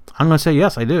together. I'm going to say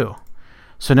yes, I do.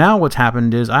 So now what's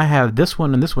happened is I have this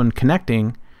one and this one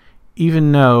connecting,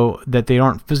 even though that they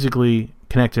aren't physically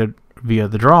connected via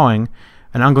the drawing.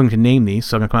 And I'm going to name these.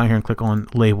 So I'm going to come out here and click on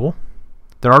label.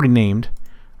 They're already named.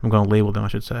 I'm going to label them, I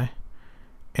should say.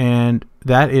 And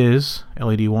that is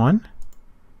LED1.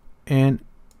 And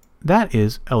that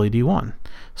is LED1.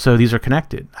 So these are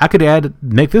connected. I could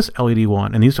make this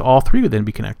LED1, and these all 3 would then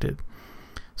be connected.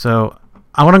 So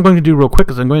what I'm going to do real quick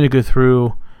is I'm going to go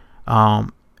through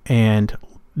and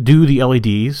do the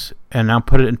LEDs, and I'll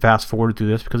put it in fast forward through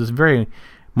this because it's very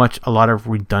much a lot of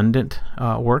redundant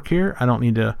work here. I don't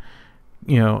need to,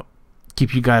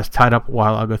 keep you guys tied up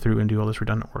while I go through and do all this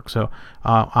redundant work. So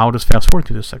I'll just fast forward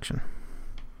through this section.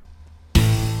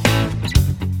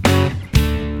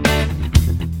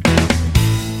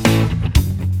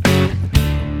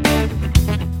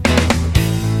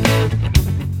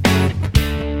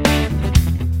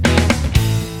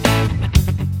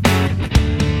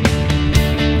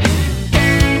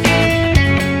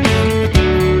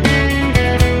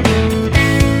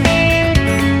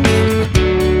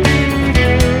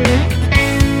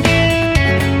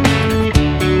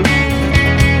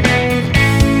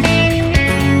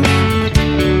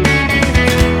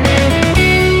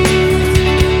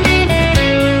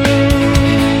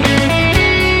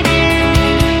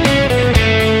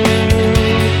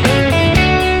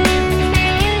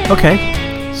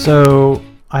 Okay, so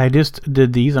I just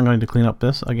did these. I'm going to clean up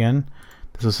this again.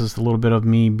 This is a little bit of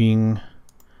me being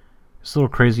just a little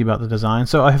crazy about the design.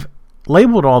 So I've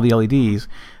labeled all the LEDs.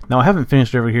 Now I haven't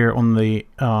finished over here on the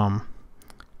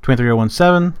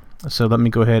 23017. So let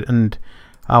me go ahead and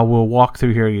I will walk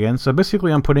through here again. So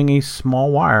basically I'm putting a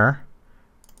small wire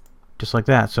just like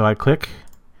that. So I click,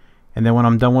 and then when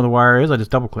I'm done where the wire is, I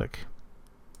just double click.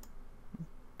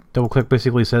 Double click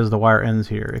basically says the wire ends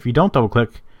here. If you don't double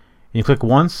click, and you click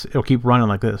once, it'll keep running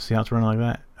like this. See how it's running like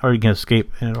that? Or you can escape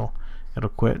and it'll it'll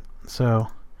quit. So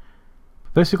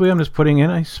basically I'm just putting in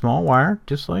a small wire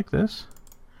just like this,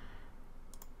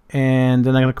 and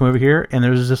then I'm going to come over here and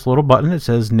there's this little button that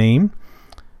says name,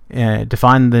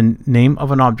 define the name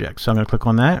of an object. So I'm going to click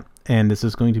on that, and this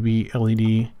is going to be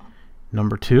LED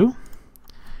number 2.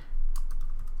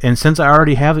 And since I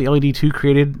already have the LED 2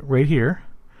 created right here,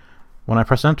 when I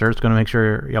press enter, it's going to make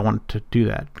sure I want to do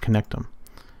that, connect them.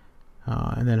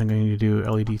 And then I'm going to do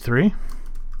LED 3,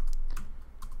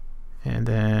 and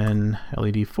then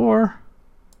LED 4,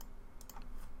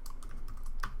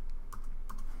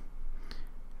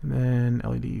 and then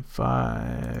LED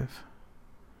 5.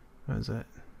 What is that?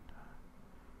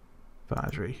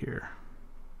 5's right here.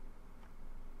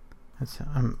 That's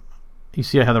you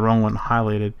see I have the wrong one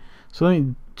highlighted. So let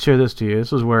me show this to you.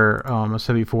 This is where I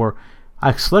said before,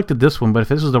 I selected this one, but if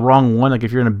this is the wrong one, like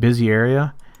if you're in a busy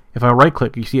area, if I right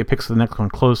click, you see it picks the next one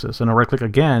closest, and I right click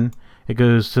again, it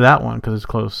goes to that one because it's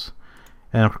close,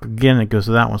 and again it goes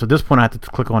to that one. So at this point I have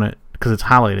to click on it because it's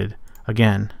highlighted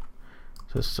again.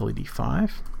 So this is LED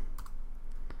 5,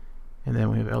 and then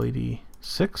we have LED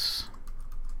 6.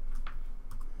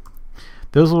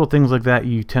 Those little things like that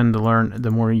you tend to learn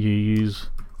the more you use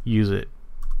it.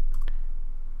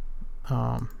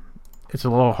 It's a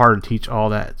little hard to teach all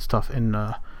that stuff in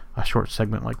a short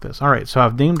segment like this. Alright, so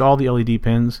I've named all the LED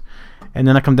pins, and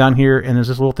then I come down here and there's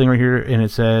this little thing right here, and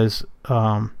it says it's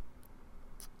not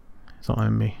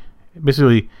letting me.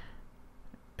 Basically,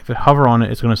 if I hover on it,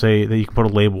 it's going to say that you can put a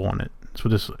label on it. That's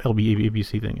what this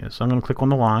ABC thing is. So I'm going to click on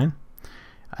the line.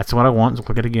 That's what I want, so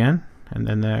click it again, and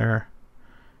then there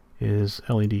is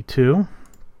LED 2,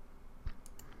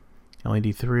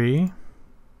 LED 3.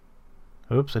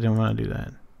 Oops, I didn't want to do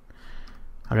that.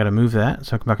 I got to move that,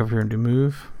 so I come back over here and do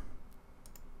move,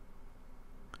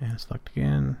 and select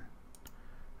again,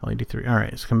 LED 3.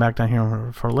 Alright, let's come back down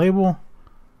here for label,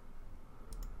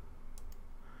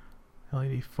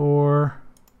 LED 4,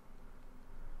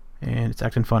 and it's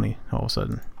acting funny all of a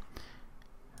sudden.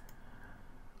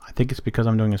 I think it's because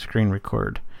I'm doing a screen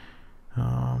record.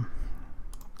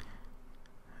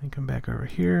 And come back over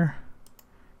here.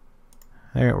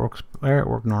 There it works. There it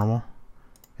worked normal.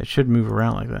 It should move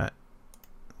around like that.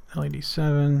 LED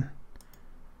 7,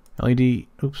 LED.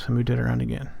 Oops, I moved it around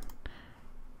again.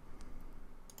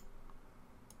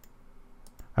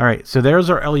 All right, so there's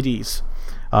our LEDs.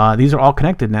 These are all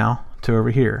connected now to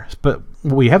over here. But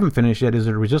what we haven't finished yet is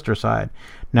the resistor side.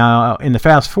 Now, in the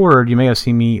fast forward, you may have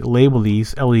seen me label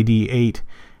these LED 8.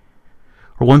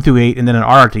 Or 1 through 8, and then an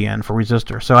R at the end for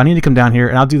resistor. So I need to come down here,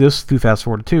 and I'll do this through fast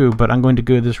forward too, but I'm going to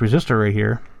go to this resistor right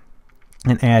here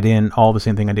and add in all the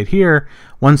same thing I did here.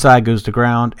 One side goes to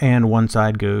ground, and one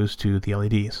side goes to the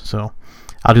LEDs. So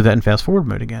I'll do that in fast forward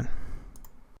mode again.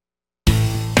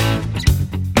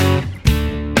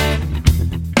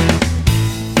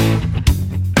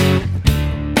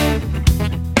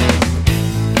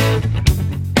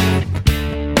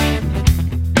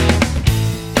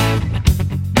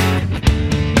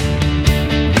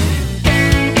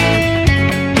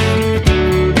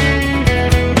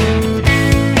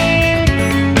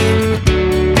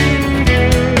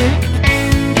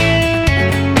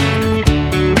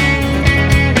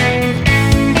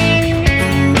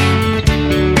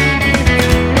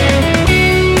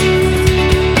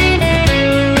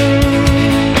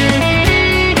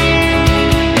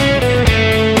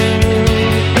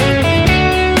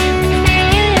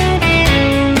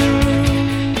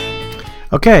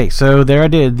 Okay, so there I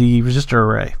did the resistor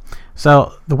array.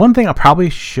 So the one thing I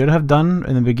probably should have done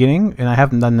in the beginning, and I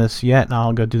haven't done this yet, and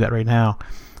I'll go do that right now,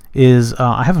 is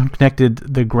I haven't connected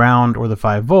the ground or the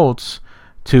 5 volts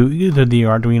to either the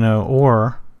Arduino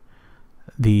or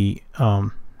the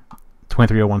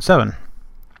 23017.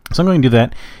 So I'm going to do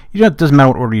that. It doesn't matter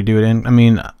what order you do it in. I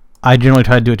mean, I generally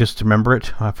try to do it just to remember it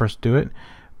when I first do it.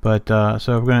 But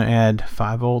so we're going to add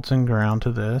 5 volts and ground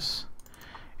to this.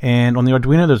 And on the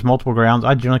Arduino, there's multiple grounds.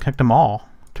 I generally connect them all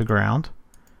to ground.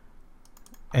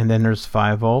 And then there's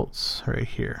 5 volts right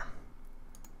here.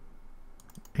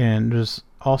 And there's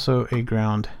also a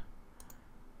ground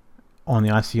on the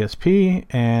ICSP,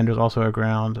 and there's also a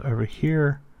ground over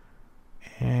here.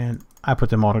 And I put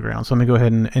them all to ground. So let me go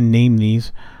ahead and name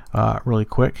these really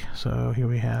quick. So here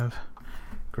we have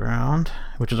ground,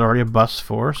 which is already a bus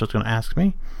 4, so it's going to ask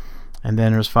me. And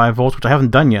then there's 5 volts, which I haven't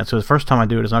done yet, so the first time I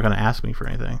do it, it's not going to ask me for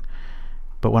anything.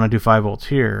 But when I do 5 volts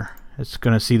here, it's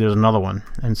going to see there's another one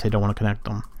and say don't want to connect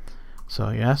them. So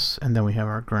yes, and then we have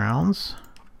our grounds.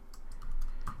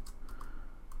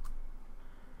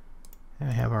 And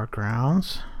we have our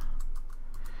grounds.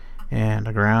 And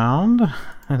a ground.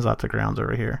 There's lots of grounds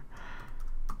over here.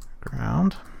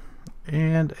 Ground.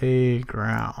 And a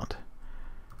ground.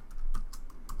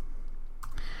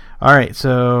 All right,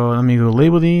 so let me go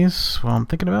label these while I'm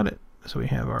thinking about it. So we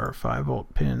have our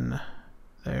 5-volt pin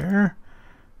there,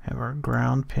 have our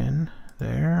ground pin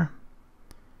there,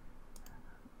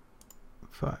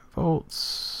 5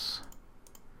 volts,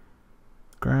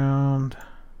 ground,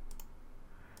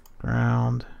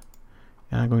 ground,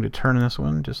 and I'm going to turn this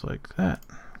one just like that,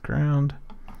 ground,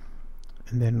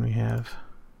 and then we have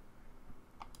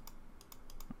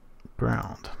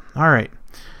ground. All right.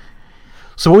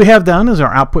 So what we have done is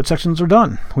our output sections are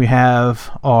done. We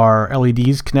have our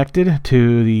LEDs connected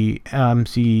to the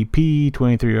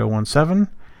MCP23017,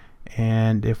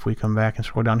 and if we come back and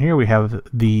scroll down here, we have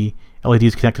the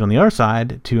LEDs connected on the other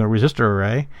side to a resistor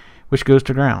array, which goes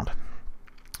to ground.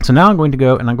 So now I'm going to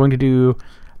go and I'm going to do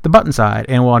the button side,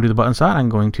 and while I do the button side, I'm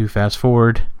going to fast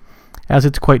forward, as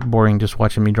it's quite boring just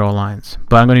watching me draw lines.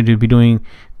 But I'm going to be doing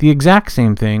the exact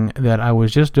same thing that I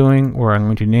was just doing, where I'm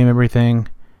going to name everything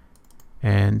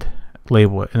and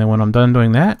label it. And then when I'm done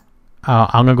doing that,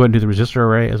 I'm going to go ahead and do the resistor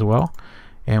array as well.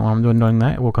 And when I'm done doing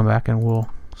that, we'll come back and we'll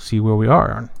see where we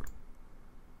are.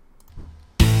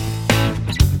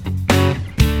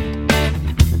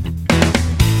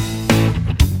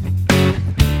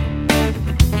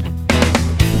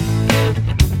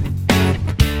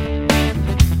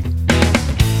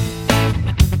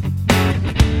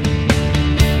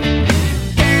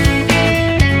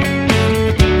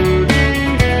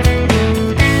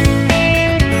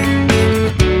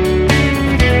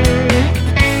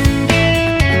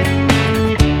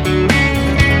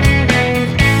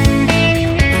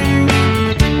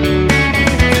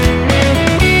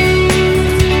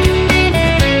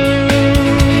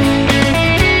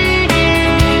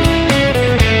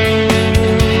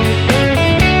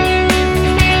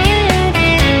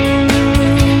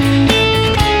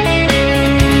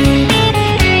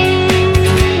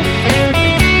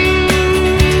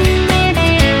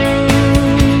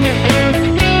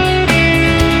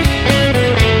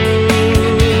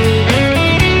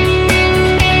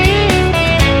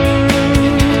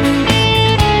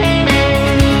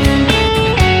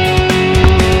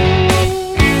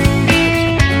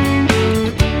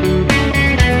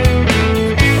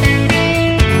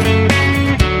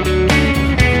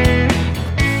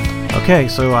 Okay,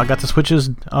 so I got the switches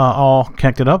all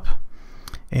connected up,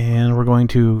 and I'm going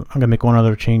to make one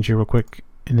other change here real quick,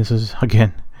 and this is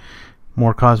again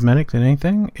more cosmetic than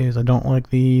anything. Is I don't like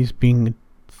these being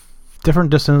different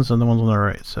distance than the ones on the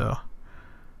right, so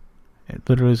it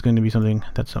literally is going to be something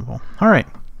that simple. All right,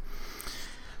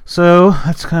 so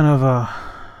let's kind of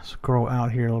scroll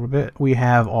out here a little bit. We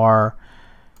have our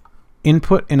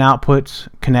input and outputs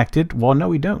connected. Well, no,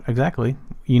 we don't exactly.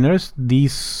 You notice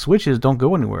these switches don't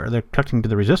go anywhere. They're connecting to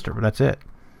the resistor, but that's it.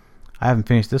 I haven't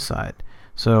finished this side.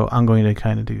 So I'm going to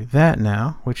kind of do that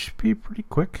now, which should be pretty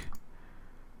quick.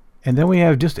 And then we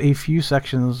have just a few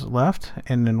sections left,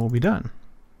 and then we'll be done.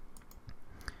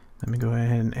 Let me go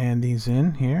ahead and add these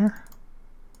in here.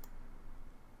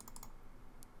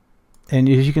 And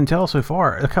as you can tell so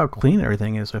far, look how clean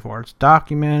everything is so far. It's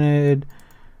documented,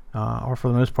 or for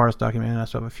the most part it's documented. I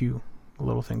still have a few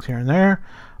little things here and there,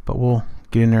 but we'll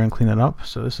get in there and clean it up.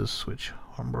 So this is switch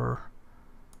number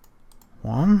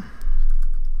 1.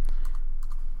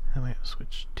 And we have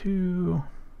switch 2,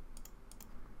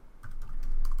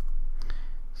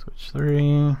 switch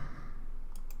 3,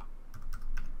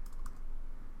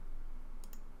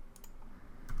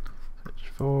 switch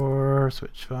 4,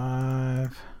 switch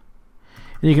 5.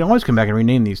 And you can always come back and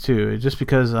rename these too. Just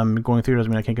because I'm going through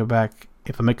doesn't mean I can't go back.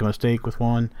 If I make a mistake with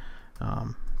one,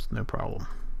 it's no problem.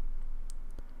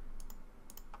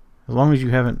 As long as you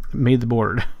haven't made the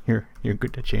board, you're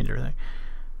good to change everything.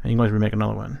 And you can always remake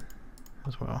another one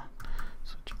as well.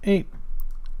 Switch 8.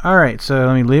 Alright, so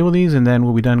let me label these, and then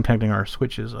we'll be done connecting our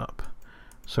switches up.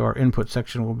 So our input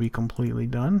section will be completely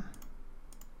done.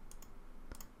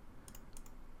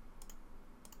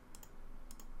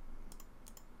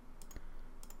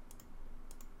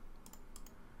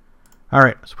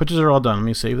 Alright, switches are all done. Let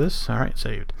me save this. Alright,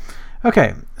 saved.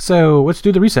 Okay, so let's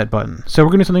do the reset button. So we're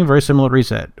going to do something very similar to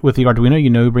reset. With the Arduino,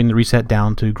 you bring the reset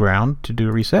down to ground to do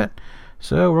a reset.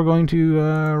 So we're going to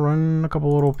run a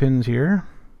couple little pins here,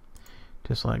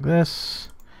 just like this.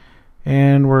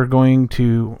 And we're going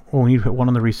to, we need to put one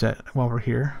on the reset while we're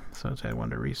here. So let's add one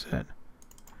to reset.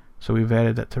 So we've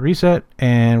added that to reset,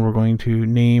 and we're going to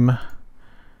name,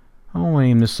 I'll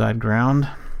name this side ground.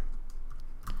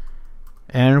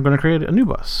 And we're going to create a new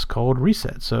bus called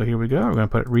reset. So here we go. We're going to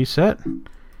put reset.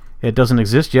 It doesn't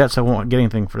exist yet, so I won't get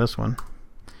anything for this one.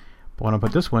 But when I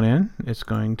put this one in, it's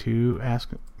going to ask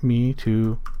me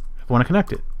to if I want to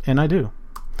connect it, and I do.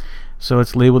 So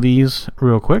let's label these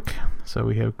real quick. So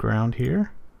we have ground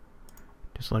here,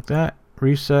 just like that.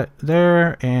 Reset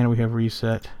there, and we have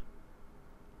reset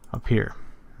up here.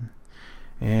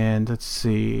 And let's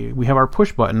see, we have our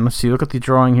push button. Let's see, look at the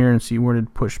drawing here and see where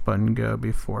did push button go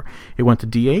before. It went to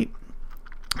D8.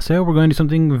 So we're going to do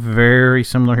something very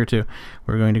similar here too.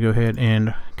 We're going to go ahead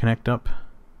and connect up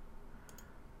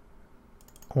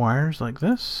wires like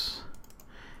this.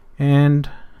 And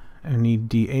I need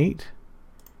D8.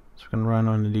 So we're going to run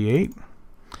on the D8.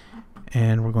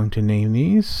 And we're going to name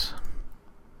these.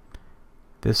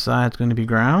 This side's going to be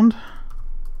ground.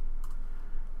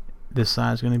 This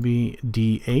side is going to be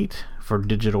D8 for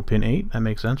digital pin 8. That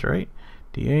makes sense, right?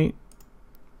 D8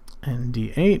 and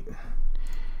D8,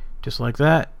 just like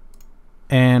that.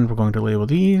 And we're going to label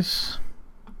these.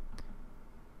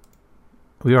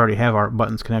 We already have our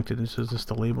buttons connected. This is just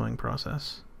the labeling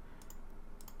process.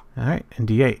 All right, and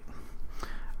D8.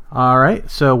 All right,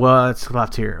 so what's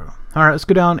left here? All right, let's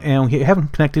go down, and we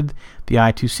haven't connected the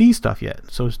I2C stuff yet.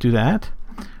 So let's do that.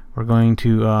 We're going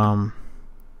to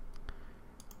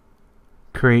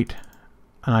create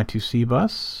an I2C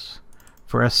bus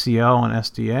for SCL and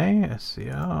SDA.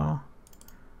 SCL,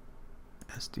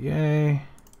 SDA,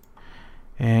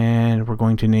 and we're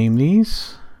going to name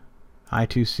these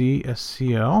I2C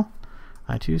SCL,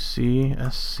 I2C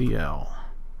SCL,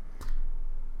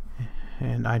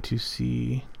 and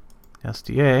I2C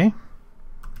SDA,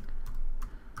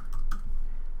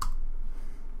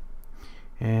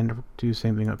 and do the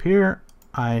same thing up here,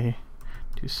 I2C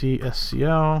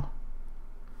SCL.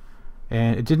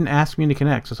 And it didn't ask me to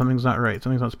connect, so something's not right.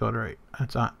 Something's not spelled right.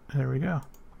 It's not. There we go.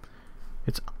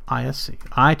 It's ISC,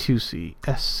 I2C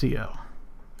SCL.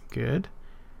 Good.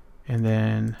 And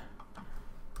then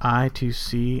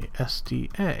I2C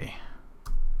SDA.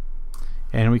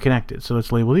 And we connected. So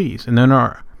let's label these. And then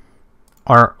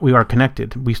we are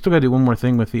connected. We still got to do one more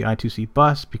thing with the I2C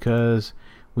bus because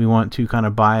we want to kind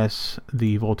of bias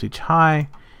the voltage high.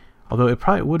 Although it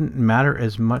probably wouldn't matter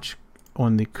as much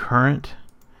on the current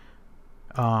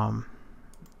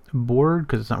board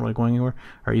because it's not really going anywhere.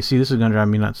 Alright, you see this is going to drive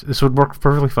me nuts. This would work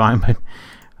perfectly fine, but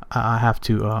I have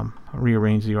to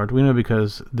rearrange the Arduino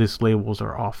because these labels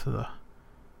are off the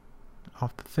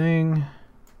thing.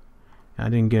 And I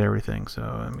didn't get everything,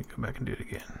 so let me go back and do it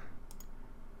again.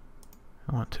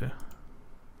 I want to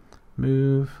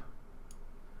move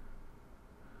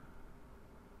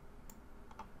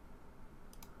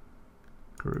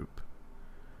group.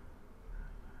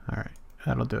 Alright,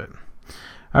 that'll do it.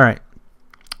 Alright,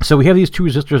 so we have these two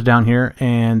resistors down here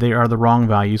and they are the wrong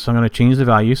value, so I'm going to change the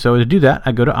value. So to do that,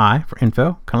 I go to I for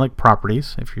info, kind of like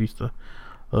properties, if you're used to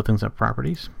other things like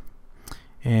properties.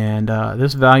 And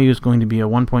this value is going to be a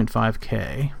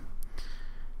 1.5K.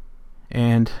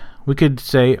 And we could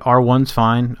say R1's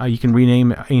fine. You can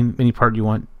rename any part you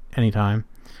want anytime.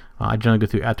 I generally go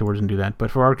through afterwards and do that,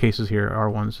 but for our cases here,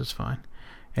 R1's just fine.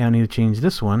 And I need to change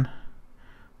this one,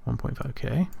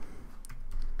 1.5K.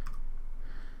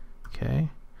 Okay,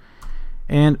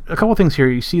 and a couple things here.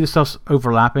 You see the stuff's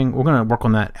overlapping. We're going to work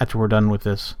on that after we're done with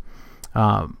this.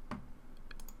 And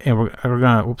we're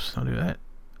going to, whoops, don't do that.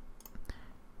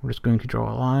 We're just going to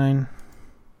draw a line.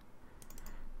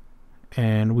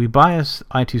 And we bias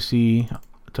I2C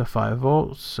to 5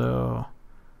 volts, so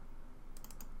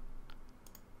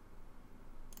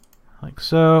like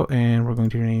so. And we're going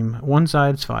to name one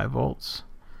side's 5 volts.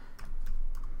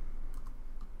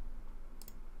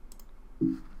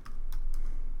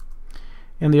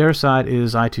 And the other side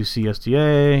is I2C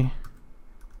SDA.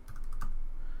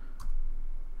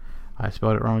 I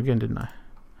spelled it wrong again, didn't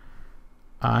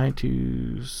I?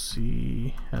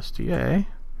 I2C SDA.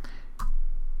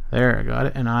 There, I got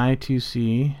it. And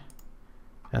I2C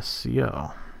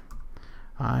SCL.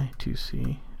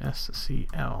 I2C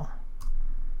SCL.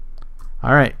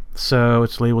 Alright, so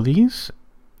let's label these.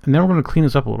 And then we're going to clean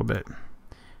this up a little bit.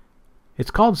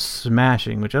 It's called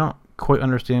smashing, which I don't quite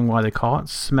understand why they call it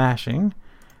smashing.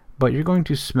 But you're going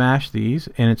to smash these,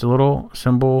 and it's a little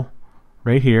symbol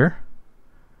right here,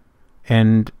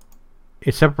 and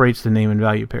it separates the name and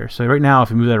value pair. So right now, if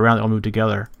you move that around, they'll move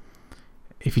together.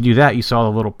 If you do that, you saw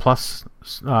the little plus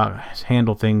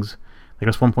handle things. Like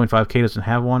this 1.5K doesn't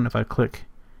have one. If I click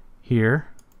here,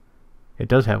 it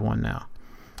does have one now.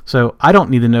 So I don't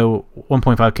need to know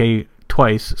 1.5K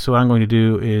twice. So what I'm going to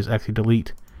do is actually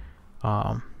delete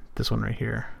this one right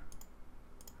here.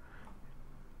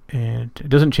 And it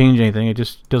doesn't change anything. It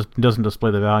just doesn't display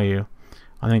the value.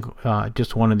 I think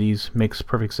just one of these makes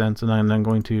perfect sense. And then I'm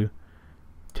going to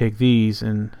take these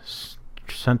and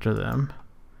center them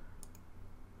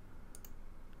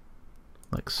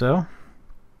like so.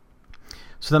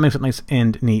 So that makes it nice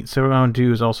and neat. So what I want to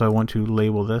do is also I want to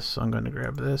label this. So I'm going to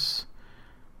grab this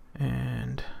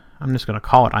and I'm just going to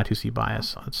call it I2C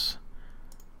bias.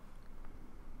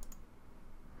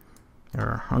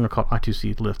 Or I'm going to call it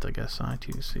I2C lift, I guess.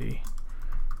 I2C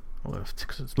lift,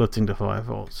 because it's lifting to 5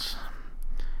 volts.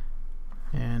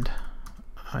 And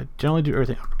I generally do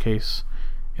everything uppercase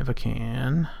if I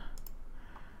can.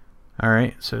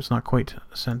 Alright, so it's not quite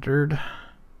centered.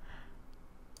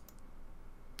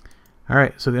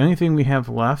 Alright, so the only thing we have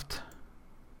left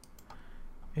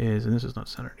is, and this is not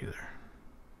centered either,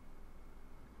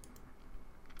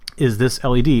 is this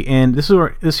LED. And this is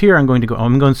where, here I'm going to go,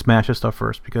 I'm going to smash this stuff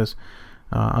first, because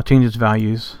I'll change its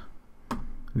values.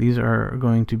 These are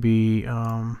going to be,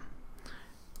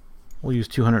 we'll use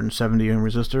 270 ohm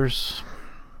resistors.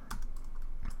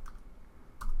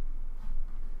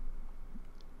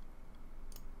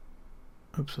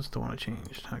 Oops, that's the one I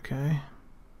changed. Okay.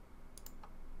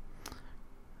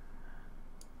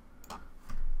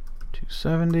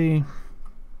 270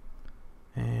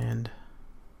 and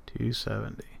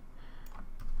 270.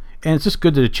 And it's just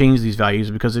good to change these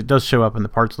values because it does show up in the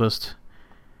parts list.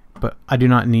 But I do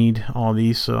not need all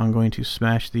these, so I'm going to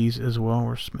smash these as well.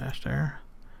 We're smashed there.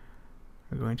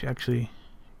 We're going to actually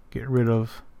get rid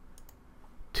of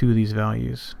 2 of these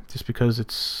values just because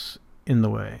it's in the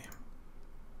way.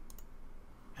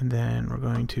 And then we're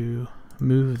going to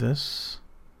move this.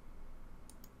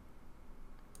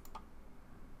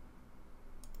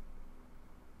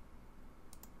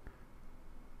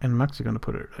 And I'm actually going to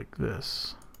put it like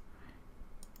this.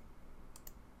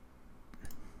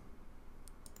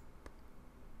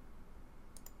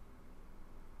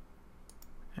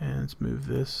 And let's move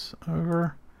this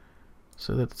over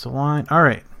so that it's aligned. All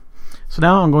right. So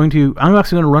now I'm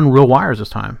actually going to run real wires this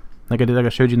time, like I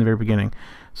showed you in the very beginning.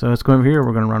 So let's go over here.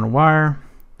 We're going to run a wire,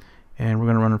 and we're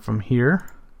going to run it from here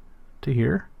to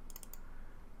here,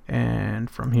 and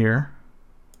from here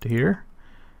to here,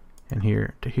 and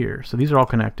here to here. So these are all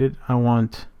connected. I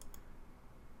want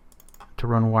to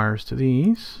run wires to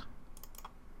these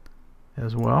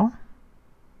as well.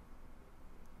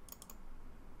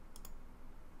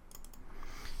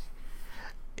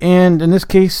 And in this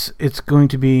case, it's going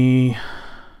to be,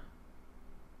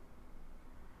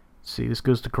 see, this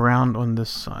goes to ground on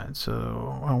this side.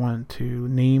 So I want to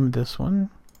name this one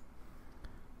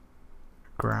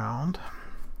ground,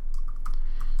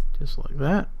 just like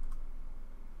that.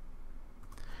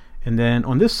 And then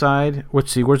on this side,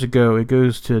 let's see, where's it go? It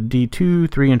goes to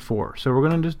D2, 3, and 4. So we're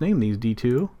going to just name these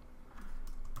D2,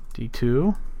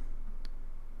 D2,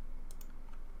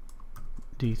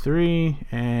 D3,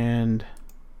 and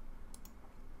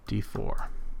D4.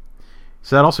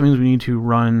 So that also means we need to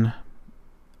run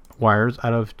wires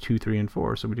out of 2, 3, and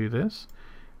 4. So we do this.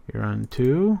 We run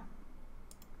 2,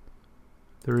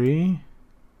 3,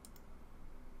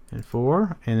 and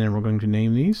 4, and then we're going to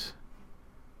name these.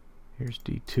 Here's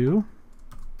D2,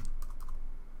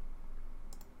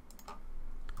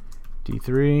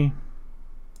 D3,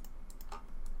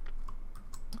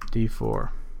 D4.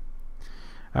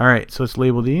 All right, so let's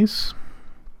label these.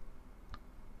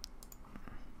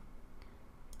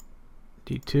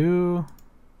 D2,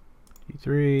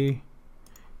 D3,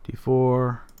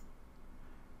 D4,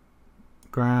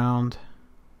 ground,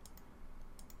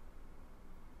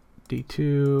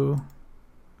 D2,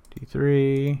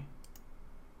 D3,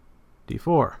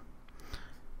 D4.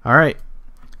 All right,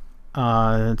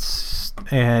 let's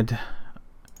add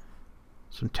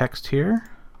some text here.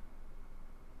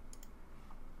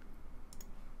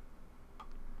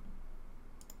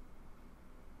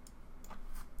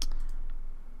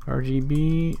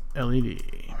 RGB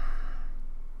LED.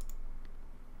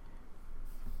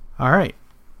 All right,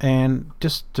 and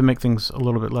just to make things a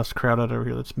little bit less crowded over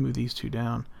here, let's move these 2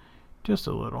 down just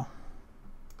a little.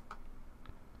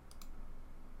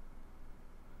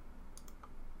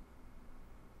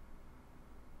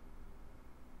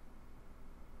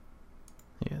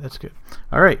 Yeah, that's good.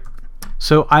 All right,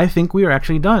 so I think we are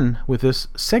actually done with this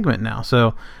segment now.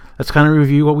 So let's kind of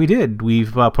review what we did.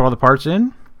 We've put all the parts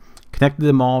in, connected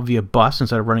them all via bus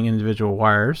instead of running individual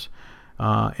wires.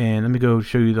 And let me go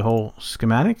show you the whole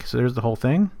schematic. So there's the whole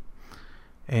thing.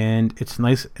 And it's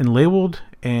nice and labeled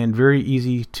and very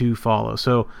easy to follow.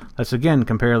 So let's again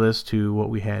compare this to what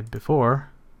we had before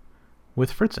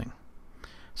with fritzing.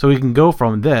 So we can go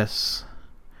from this,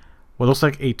 what looks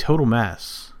like a total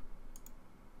mess,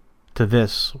 to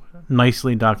this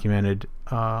nicely documented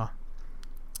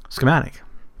schematic.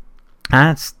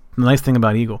 That's the nice thing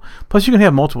about Eagle. Plus, you can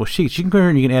have multiple sheets. You can go here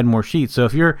and you can add more sheets. So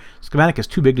if your schematic is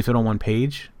too big to fit on one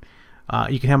page,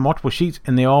 you can have multiple sheets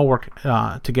and they all work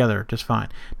together just fine.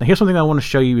 Now, here's something I want to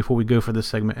show you before we go for this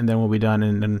segment, and then we'll be done.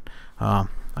 And then I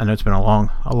know it's been a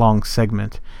long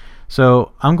segment.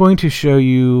 So I'm going to show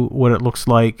you what it looks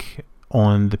like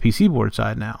on the PC board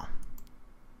side now.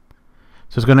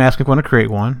 So it's going to ask if I want to create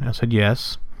one. I said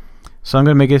yes. So I'm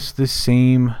going to make it the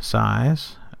same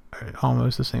size, or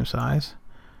almost the same size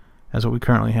as what we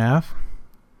currently have.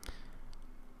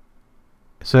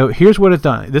 So here's what it's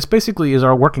done. This basically is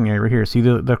our working area right here. See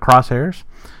the crosshairs?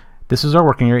 This is our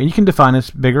working area. You can define this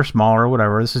bigger, smaller, or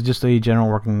whatever. This is just a general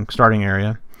working starting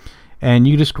area. And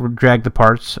you just drag the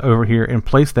parts over here and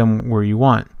place them where you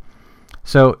want.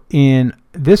 So in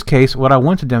this case, what I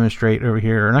want to demonstrate over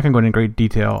here, I'm not going to go into great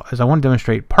detail, is I want to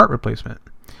demonstrate part replacement.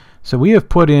 So we have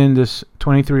put in this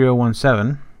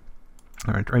 23017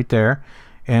 right there,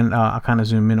 and I'll kind of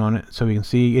zoom in on it so we can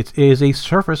see it is a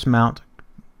surface mount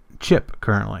chip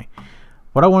currently.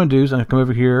 What I want to do is I'm going to come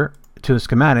over here to the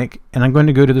schematic, and I'm going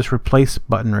to go to this replace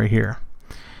button right here,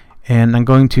 and I'm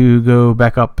going to go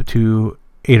back up to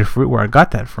Adafruit where I got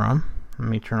that from. Let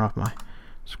me turn off my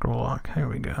scroll lock. There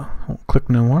we go. Won't click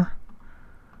no more.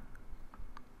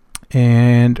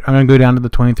 And I'm going to go down to the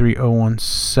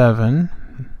 23017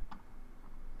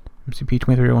 MCP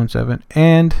 23017,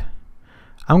 and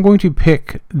I'm going to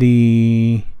pick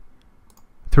the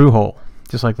through hole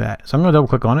just like that. So I'm going to double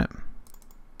click on it,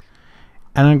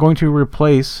 and I'm going to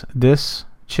replace this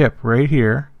chip right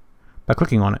here by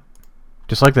clicking on it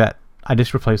just like that. I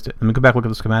just replaced it. Let me go back and look at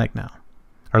the schematic now,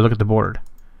 or look at the board.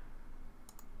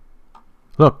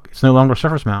 Look, it's no longer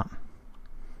surface mount.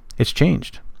 It's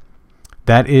changed.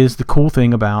 That is the cool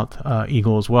thing about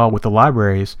Eagle as well with the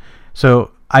libraries.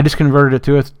 So I just converted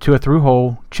it to a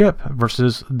through-hole chip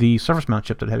versus the surface mount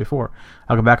chip that I had before.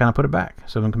 I'll go back and I'll put it back.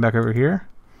 So I'm going to come back over here.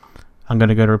 I'm going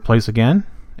to go to replace again,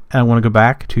 and I want to go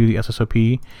back to the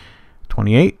SSOP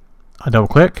 28. I double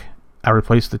click. I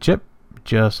replace the chip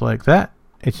just like that.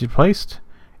 It's replaced,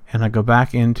 and I go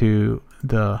back into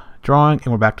the drawing,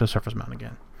 and we're back to the surface mount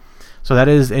again. So that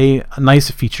is a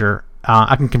nice feature.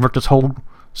 I can convert this whole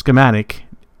schematic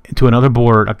into another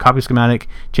board, a copy schematic,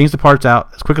 change the parts out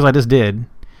as quick as I just did,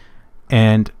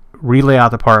 and relay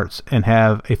out the parts and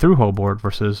have a through-hole board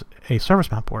versus a surface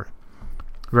mount board.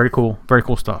 Very cool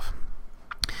stuff.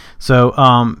 So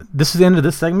this is the end of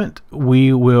this segment.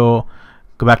 We will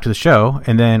go back to the show,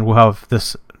 and then we'll have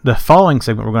the following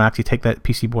segment. We're going to actually take that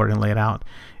PC board and lay it out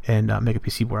and make a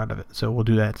PC board out of it. So we'll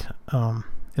do that in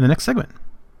the next segment.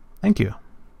 Thank you.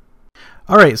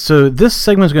 Alright, so this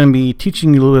segment is going to be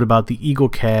teaching you a little bit about the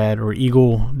EagleCAD or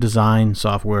Eagle design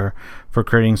software for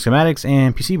creating schematics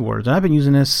and PC boards. And I've been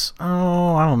using this,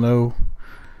 I don't know,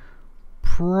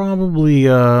 probably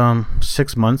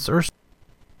 6 months or so.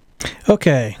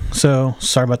 Okay, so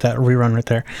sorry about that rerun right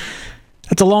there.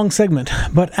 That's a long segment,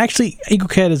 but actually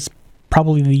EagleCAD is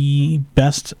probably the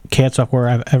best CAD software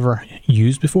I've ever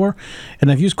used before, and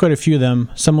I've used quite a few of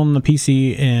them, some on the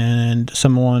PC and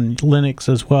some on Linux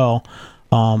as well,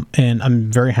 and I'm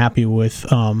very happy with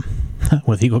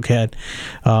EagleCAD.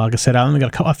 Like I said, I only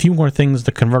got a few more things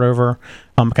to convert over.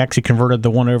 I actually converted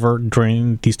the one over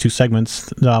during these two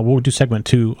segments. We'll do segment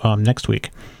 2 next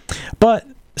week, but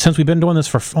since we've been doing this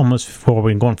for we've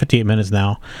been going 58 minutes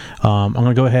now, I'm going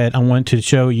to go ahead. I want to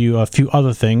show you a few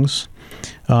other things.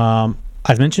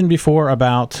 I've mentioned before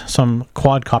about some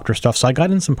quadcopter stuff, so I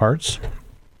got in some parts,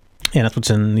 and that's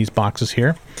what's in these boxes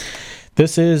here.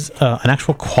 This is an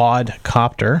actual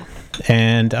quadcopter,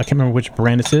 and I can't remember which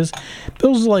brand this is. It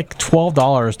was like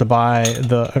 $12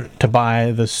 to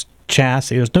buy this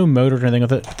chassis. There's no motor or anything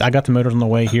with it. I got the motor on the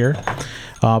way here,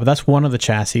 but that's one of the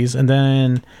chassis. And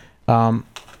then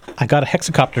I got a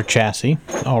hexacopter chassis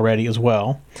already as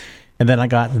well. And then I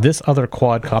got this other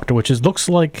quadcopter, which looks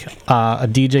like a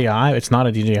DJI. It's not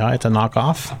a DJI. It's a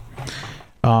knockoff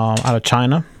out of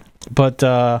China. But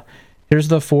here's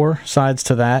the 4 sides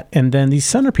to that. And then these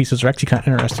centerpieces are actually kind of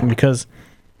interesting because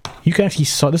you can actually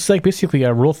this is like basically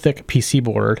a real thick PC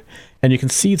board, and you can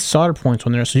see the solder points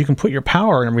on there, so you can put your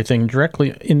power and everything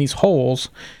directly in these holes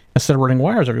instead of running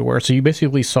wires everywhere. So you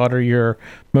basically solder your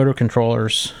motor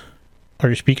controllers or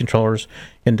your speed controllers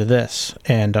into this,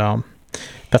 and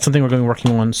that's something we're going to be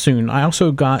working on soon. I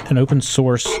also got an open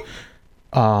source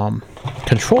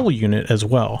control unit as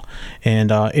well,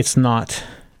 and it's not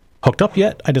hooked up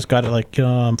yet. I just got it like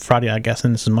Friday, I guess,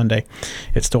 and this is Monday.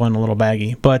 It's still in a little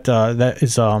baggie, but that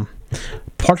is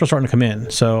parts are starting to come in.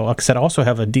 So like I said, I also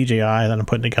have a DJI that I'm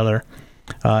putting together.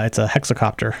 It's a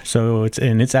hexacopter, so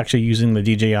it's actually using the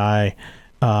DJI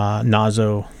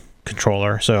Nazo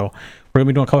controller. So we're going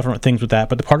to be doing a couple different things with that,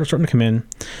 but the parts are starting to come in.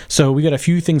 So we got a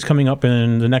few things coming up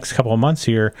in the next couple of months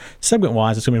here,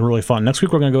 segment-wise. It's going to be really fun. Next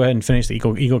week, we're going to go ahead and finish the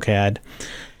EagleCAD.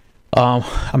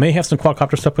 I may have some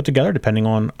quadcopter stuff put together depending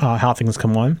on how things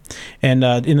come on. And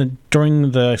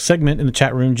during the segment in the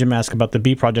chat room, Jim asked about the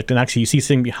B project, and actually you see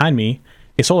sitting behind me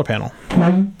a solar panel.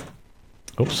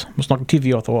 Oops, almost knocked the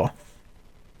TV off the wall.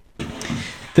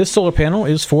 This solar panel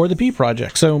is for the B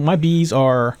project. So my bees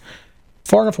are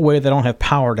far enough away that I don't have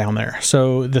power down there.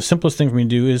 So the simplest thing for me to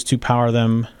do is to power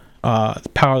them,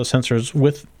 power the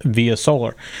sensors via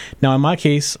solar. Now in my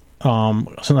case,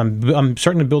 since I'm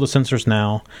starting to build the sensors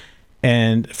now,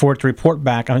 and for it to report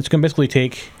back, I'm just going to basically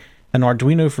take an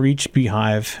Arduino for each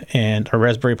beehive and a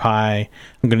Raspberry Pi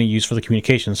I'm going to use for the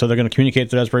communication. So they're going to communicate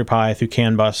to the Raspberry Pi through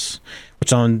CAN bus,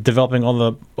 which I'm developing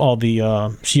all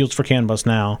the shields for CAN bus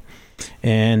now.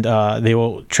 And they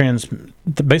will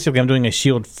basically I'm doing a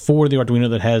shield for the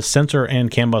Arduino that has sensor and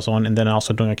CAN bus on, and then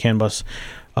also doing a CAN bus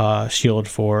shield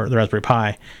for the Raspberry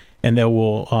Pi. And that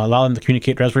will allow them to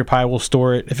communicate. Raspberry Pi will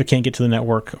store it if it can't get to the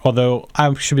network, although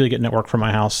I should be able to get network from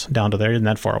my house down to there. It isn't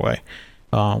that far away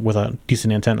with a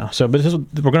decent antenna. So, but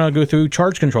we're going to go through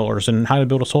charge controllers and how to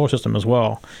build a solar system as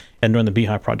well, and during the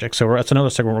Beehive project. So that's another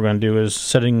segment we're going to do, is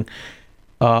setting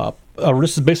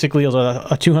this is basically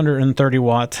a 230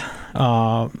 watt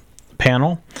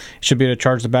panel. It should be able to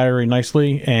charge the battery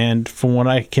nicely, and from what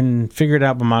I can figure it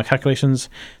out by my calculations,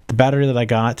 the battery that I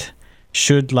got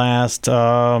should last.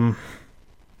 I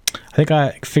think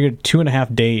I figured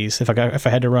 2.5 days if I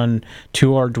had to run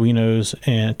two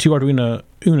Arduino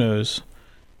Unos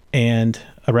and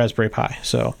a Raspberry Pi.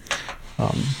 So,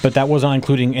 but that was not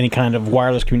including any kind of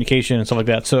wireless communication and stuff like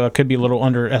that. So I could be a little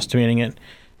underestimating it.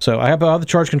 So I have all the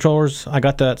charge controllers. I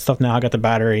got that stuff now. I got the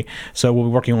battery. So we'll be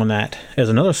working on that as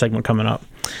another segment coming up.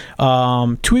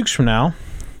 2 weeks from now,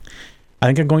 I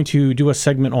think I'm going to do a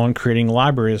segment on creating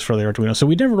libraries for the Arduino. So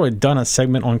we've never really done a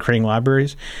segment on creating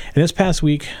libraries. And this past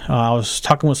week, I was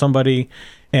talking with somebody,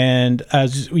 and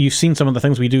as you've seen some of the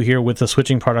things we do here with the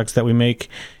switching products that we make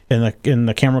in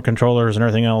the camera controllers and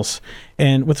everything else.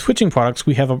 And with switching products,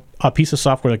 we have a piece of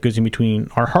software that goes in between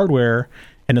our hardware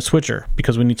and a switcher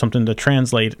because we need something to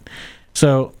translate.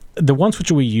 So the one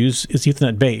switcher we use is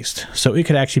Ethernet based. So it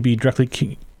could actually be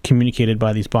directly communicated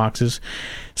by these boxes.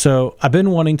 So I've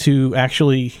been wanting to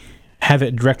actually have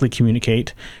it directly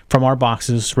communicate from our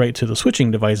boxes right to the switching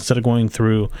device instead of going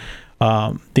through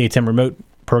the ATEM remote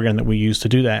program that we use to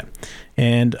do that.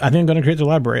 And I think I'm going to create the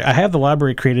library. I have the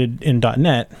library created in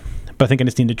 .NET, but I think I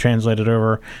just need to translate it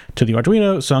over to the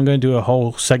Arduino. So I'm going to do a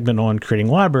whole segment on creating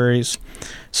libraries.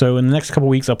 So in the next couple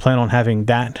of weeks, I plan on having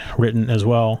that written as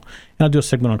well. And I'll do a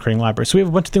segment on creating libraries. So we have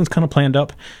a bunch of things kind of planned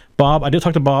up. I did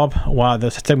talk to Bob while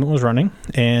the segment was running,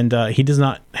 and he does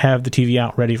not have the TV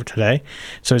out ready for today.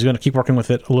 So he's going to keep working with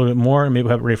it a little bit more, and maybe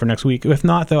we'll have it ready for next week. If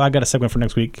not, though, I got a segment for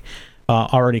next week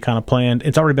already kind of planned.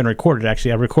 It's already been recorded,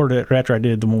 actually. I recorded it right after I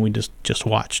did the one we just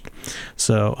watched.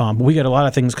 So but we got a lot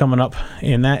of things coming up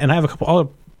in that, and I have a couple other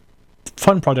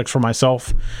fun projects for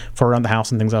myself for around the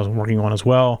house and things I was working on as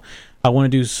well. I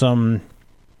want to do some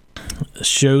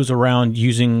shows around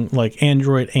using like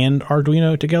Android and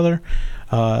Arduino together.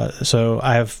 So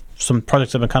I have some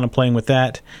projects I've been kind of playing with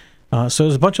that. So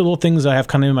there's a bunch of little things I have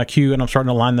kind of in my queue, and I'm starting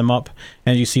to line them up.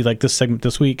 And you see like this segment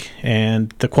this week, and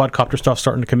the quadcopter stuff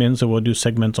starting to come in, so we'll do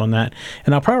segments on that.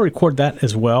 And I'll probably record that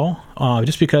as well,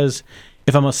 just because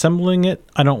if I'm assembling it,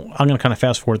 I'm going to kind of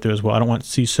fast forward through as well. I don't want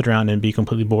to sit around and be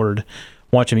completely bored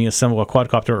watching me assemble a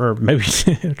quadcopter, or maybe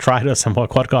try to assemble a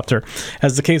quadcopter,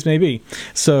 as the case may be.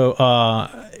 So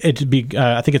it'd be,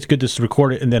 I think it's good to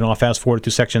record it, and then I'll fast forward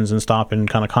through sections and stop and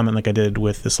kind of comment like I did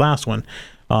with this last one.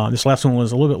 This last one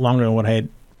was a little bit longer than what I had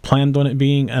planned on it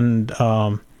being, and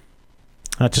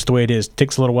that's just the way it is. It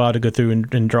takes a little while to go through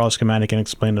and draw a schematic and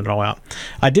explain it all out.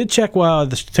 I did check while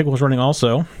the segment was running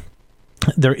also.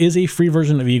 There is a free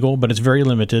version of Eagle, but it's very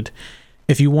limited.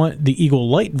 If you want the Eagle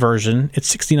Lite version,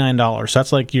 it's $69. So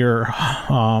that's like your,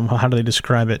 how do they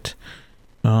describe it?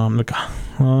 Well,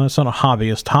 that's not a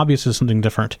hobbyist. Hobbyist is something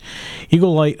different.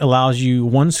 Eagle Lite allows you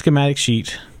one schematic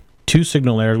sheet, 2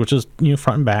 signal layers, which is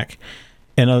front and back,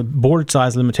 and a board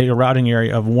size limited routing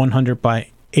area of 100 by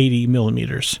 80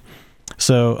 millimeters.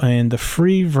 So, and the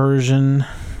free version,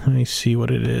 let me see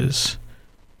what it is.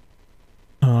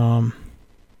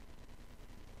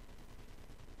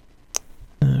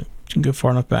 You can go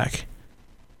far enough back.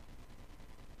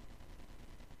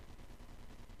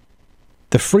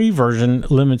 The free version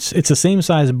limits, it's the same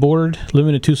size board,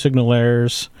 limited 2 signal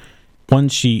layers, 1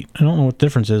 sheet. I don't know what the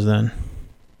difference is then.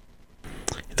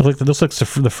 It looks like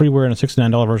the freeware and the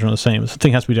 $69 version are the same. The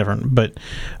thing has to be different, but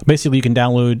basically you can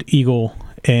download Eagle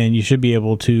and you should be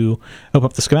able to open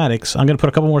up the schematics. I'm going to put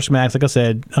a couple more schematics, like I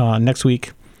said, next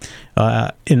week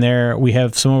In there, we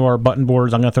have some of our button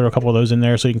boards. I'm going to throw a couple of those in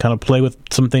there so you can kind of play with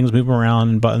some things, move them around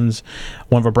and buttons.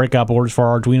 One of our breakout boards for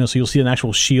our Arduino, so you'll see an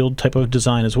actual shield type of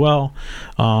design as well.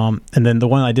 And then the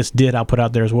one I just did, I'll put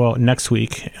out there as well next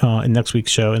week, in next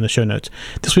week's show, in the show notes.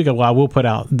 This week, I will put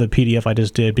out the PDF I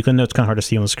just did, because I know it's kind of hard to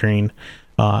see on the screen,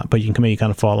 but you can maybe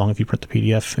kind of follow along if you print the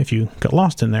PDF if you got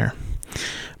lost in there.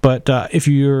 But if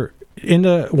you're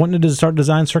wanting to start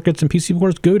design circuits and PCB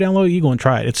boards, go download Eagle and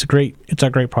try it. It's a great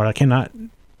product. I cannot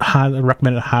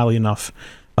recommend it highly enough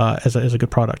as a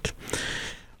good product.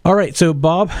 All right, so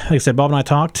Bob, like I said, Bob and I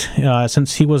talked.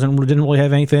 Since he didn't really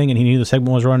have anything, and he knew the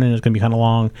segment was running, it was going to be kind of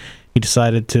long. He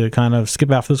decided to kind of skip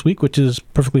out for this week, which is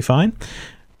perfectly fine.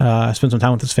 Spend some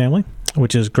time with his family,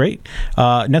 which is great.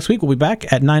 Next week, we'll be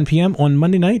back at 9 p.m. on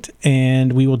Monday night,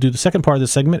 and we will do the second part of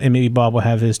this segment, and maybe Bob will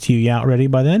have his TV out ready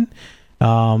by then.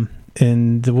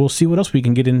 And we'll see what else we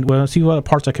can get in. Well, see what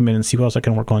parts I come in and see what else I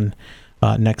can work on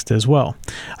next as well.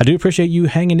 I do appreciate you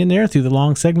hanging in there through the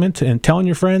long segment and telling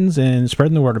your friends and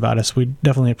spreading the word about us. We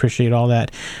definitely appreciate all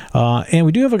that. And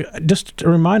we do have just a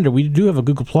reminder, we do have a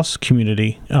Google Plus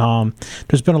community.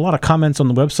 There's been a lot of comments on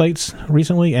the websites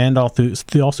recently and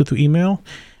also through email.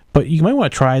 But you might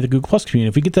want to try the Google Plus community.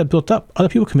 If we get that built up, other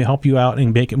people can help you out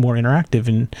and make it more interactive,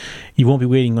 and you won't be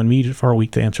waiting on me for a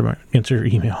week to answer your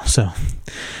email. So,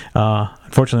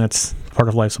 unfortunately, that's part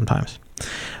of life sometimes.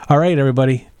 All right,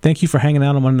 everybody. Thank you for hanging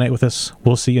out on Monday night with us.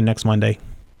 We'll see you next Monday.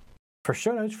 For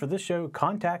show notes for this show,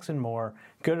 contacts, and more,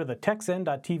 go to the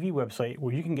TechZen.tv website,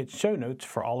 where you can get show notes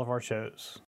for all of our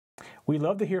shows. We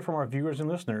love to hear from our viewers and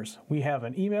listeners. We have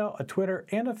an email, a Twitter,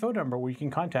 and a phone number where you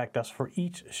can contact us for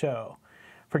each show.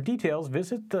 For details,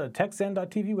 visit the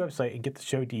TechZen.tv website and get the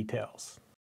show details.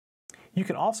 You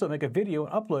can also make a video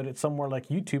and upload it somewhere like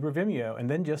YouTube or Vimeo, and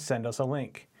then just send us a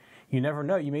link. You never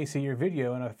know, you may see your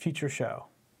video in a future show.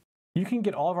 You can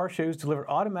get all of our shows delivered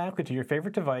automatically to your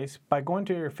favorite device by going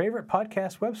to your favorite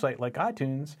podcast website like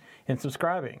iTunes and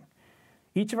subscribing.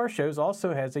 Each of our shows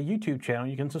also has a YouTube channel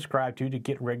you can subscribe to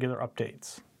get regular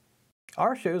updates.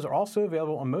 Our shows are also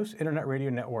available on most internet radio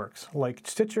networks like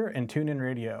Stitcher and TuneIn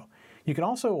Radio. You can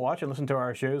also watch and listen to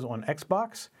our shows on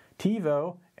Xbox,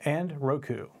 TiVo, and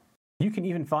Roku. You can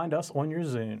even find us on your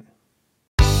Zune.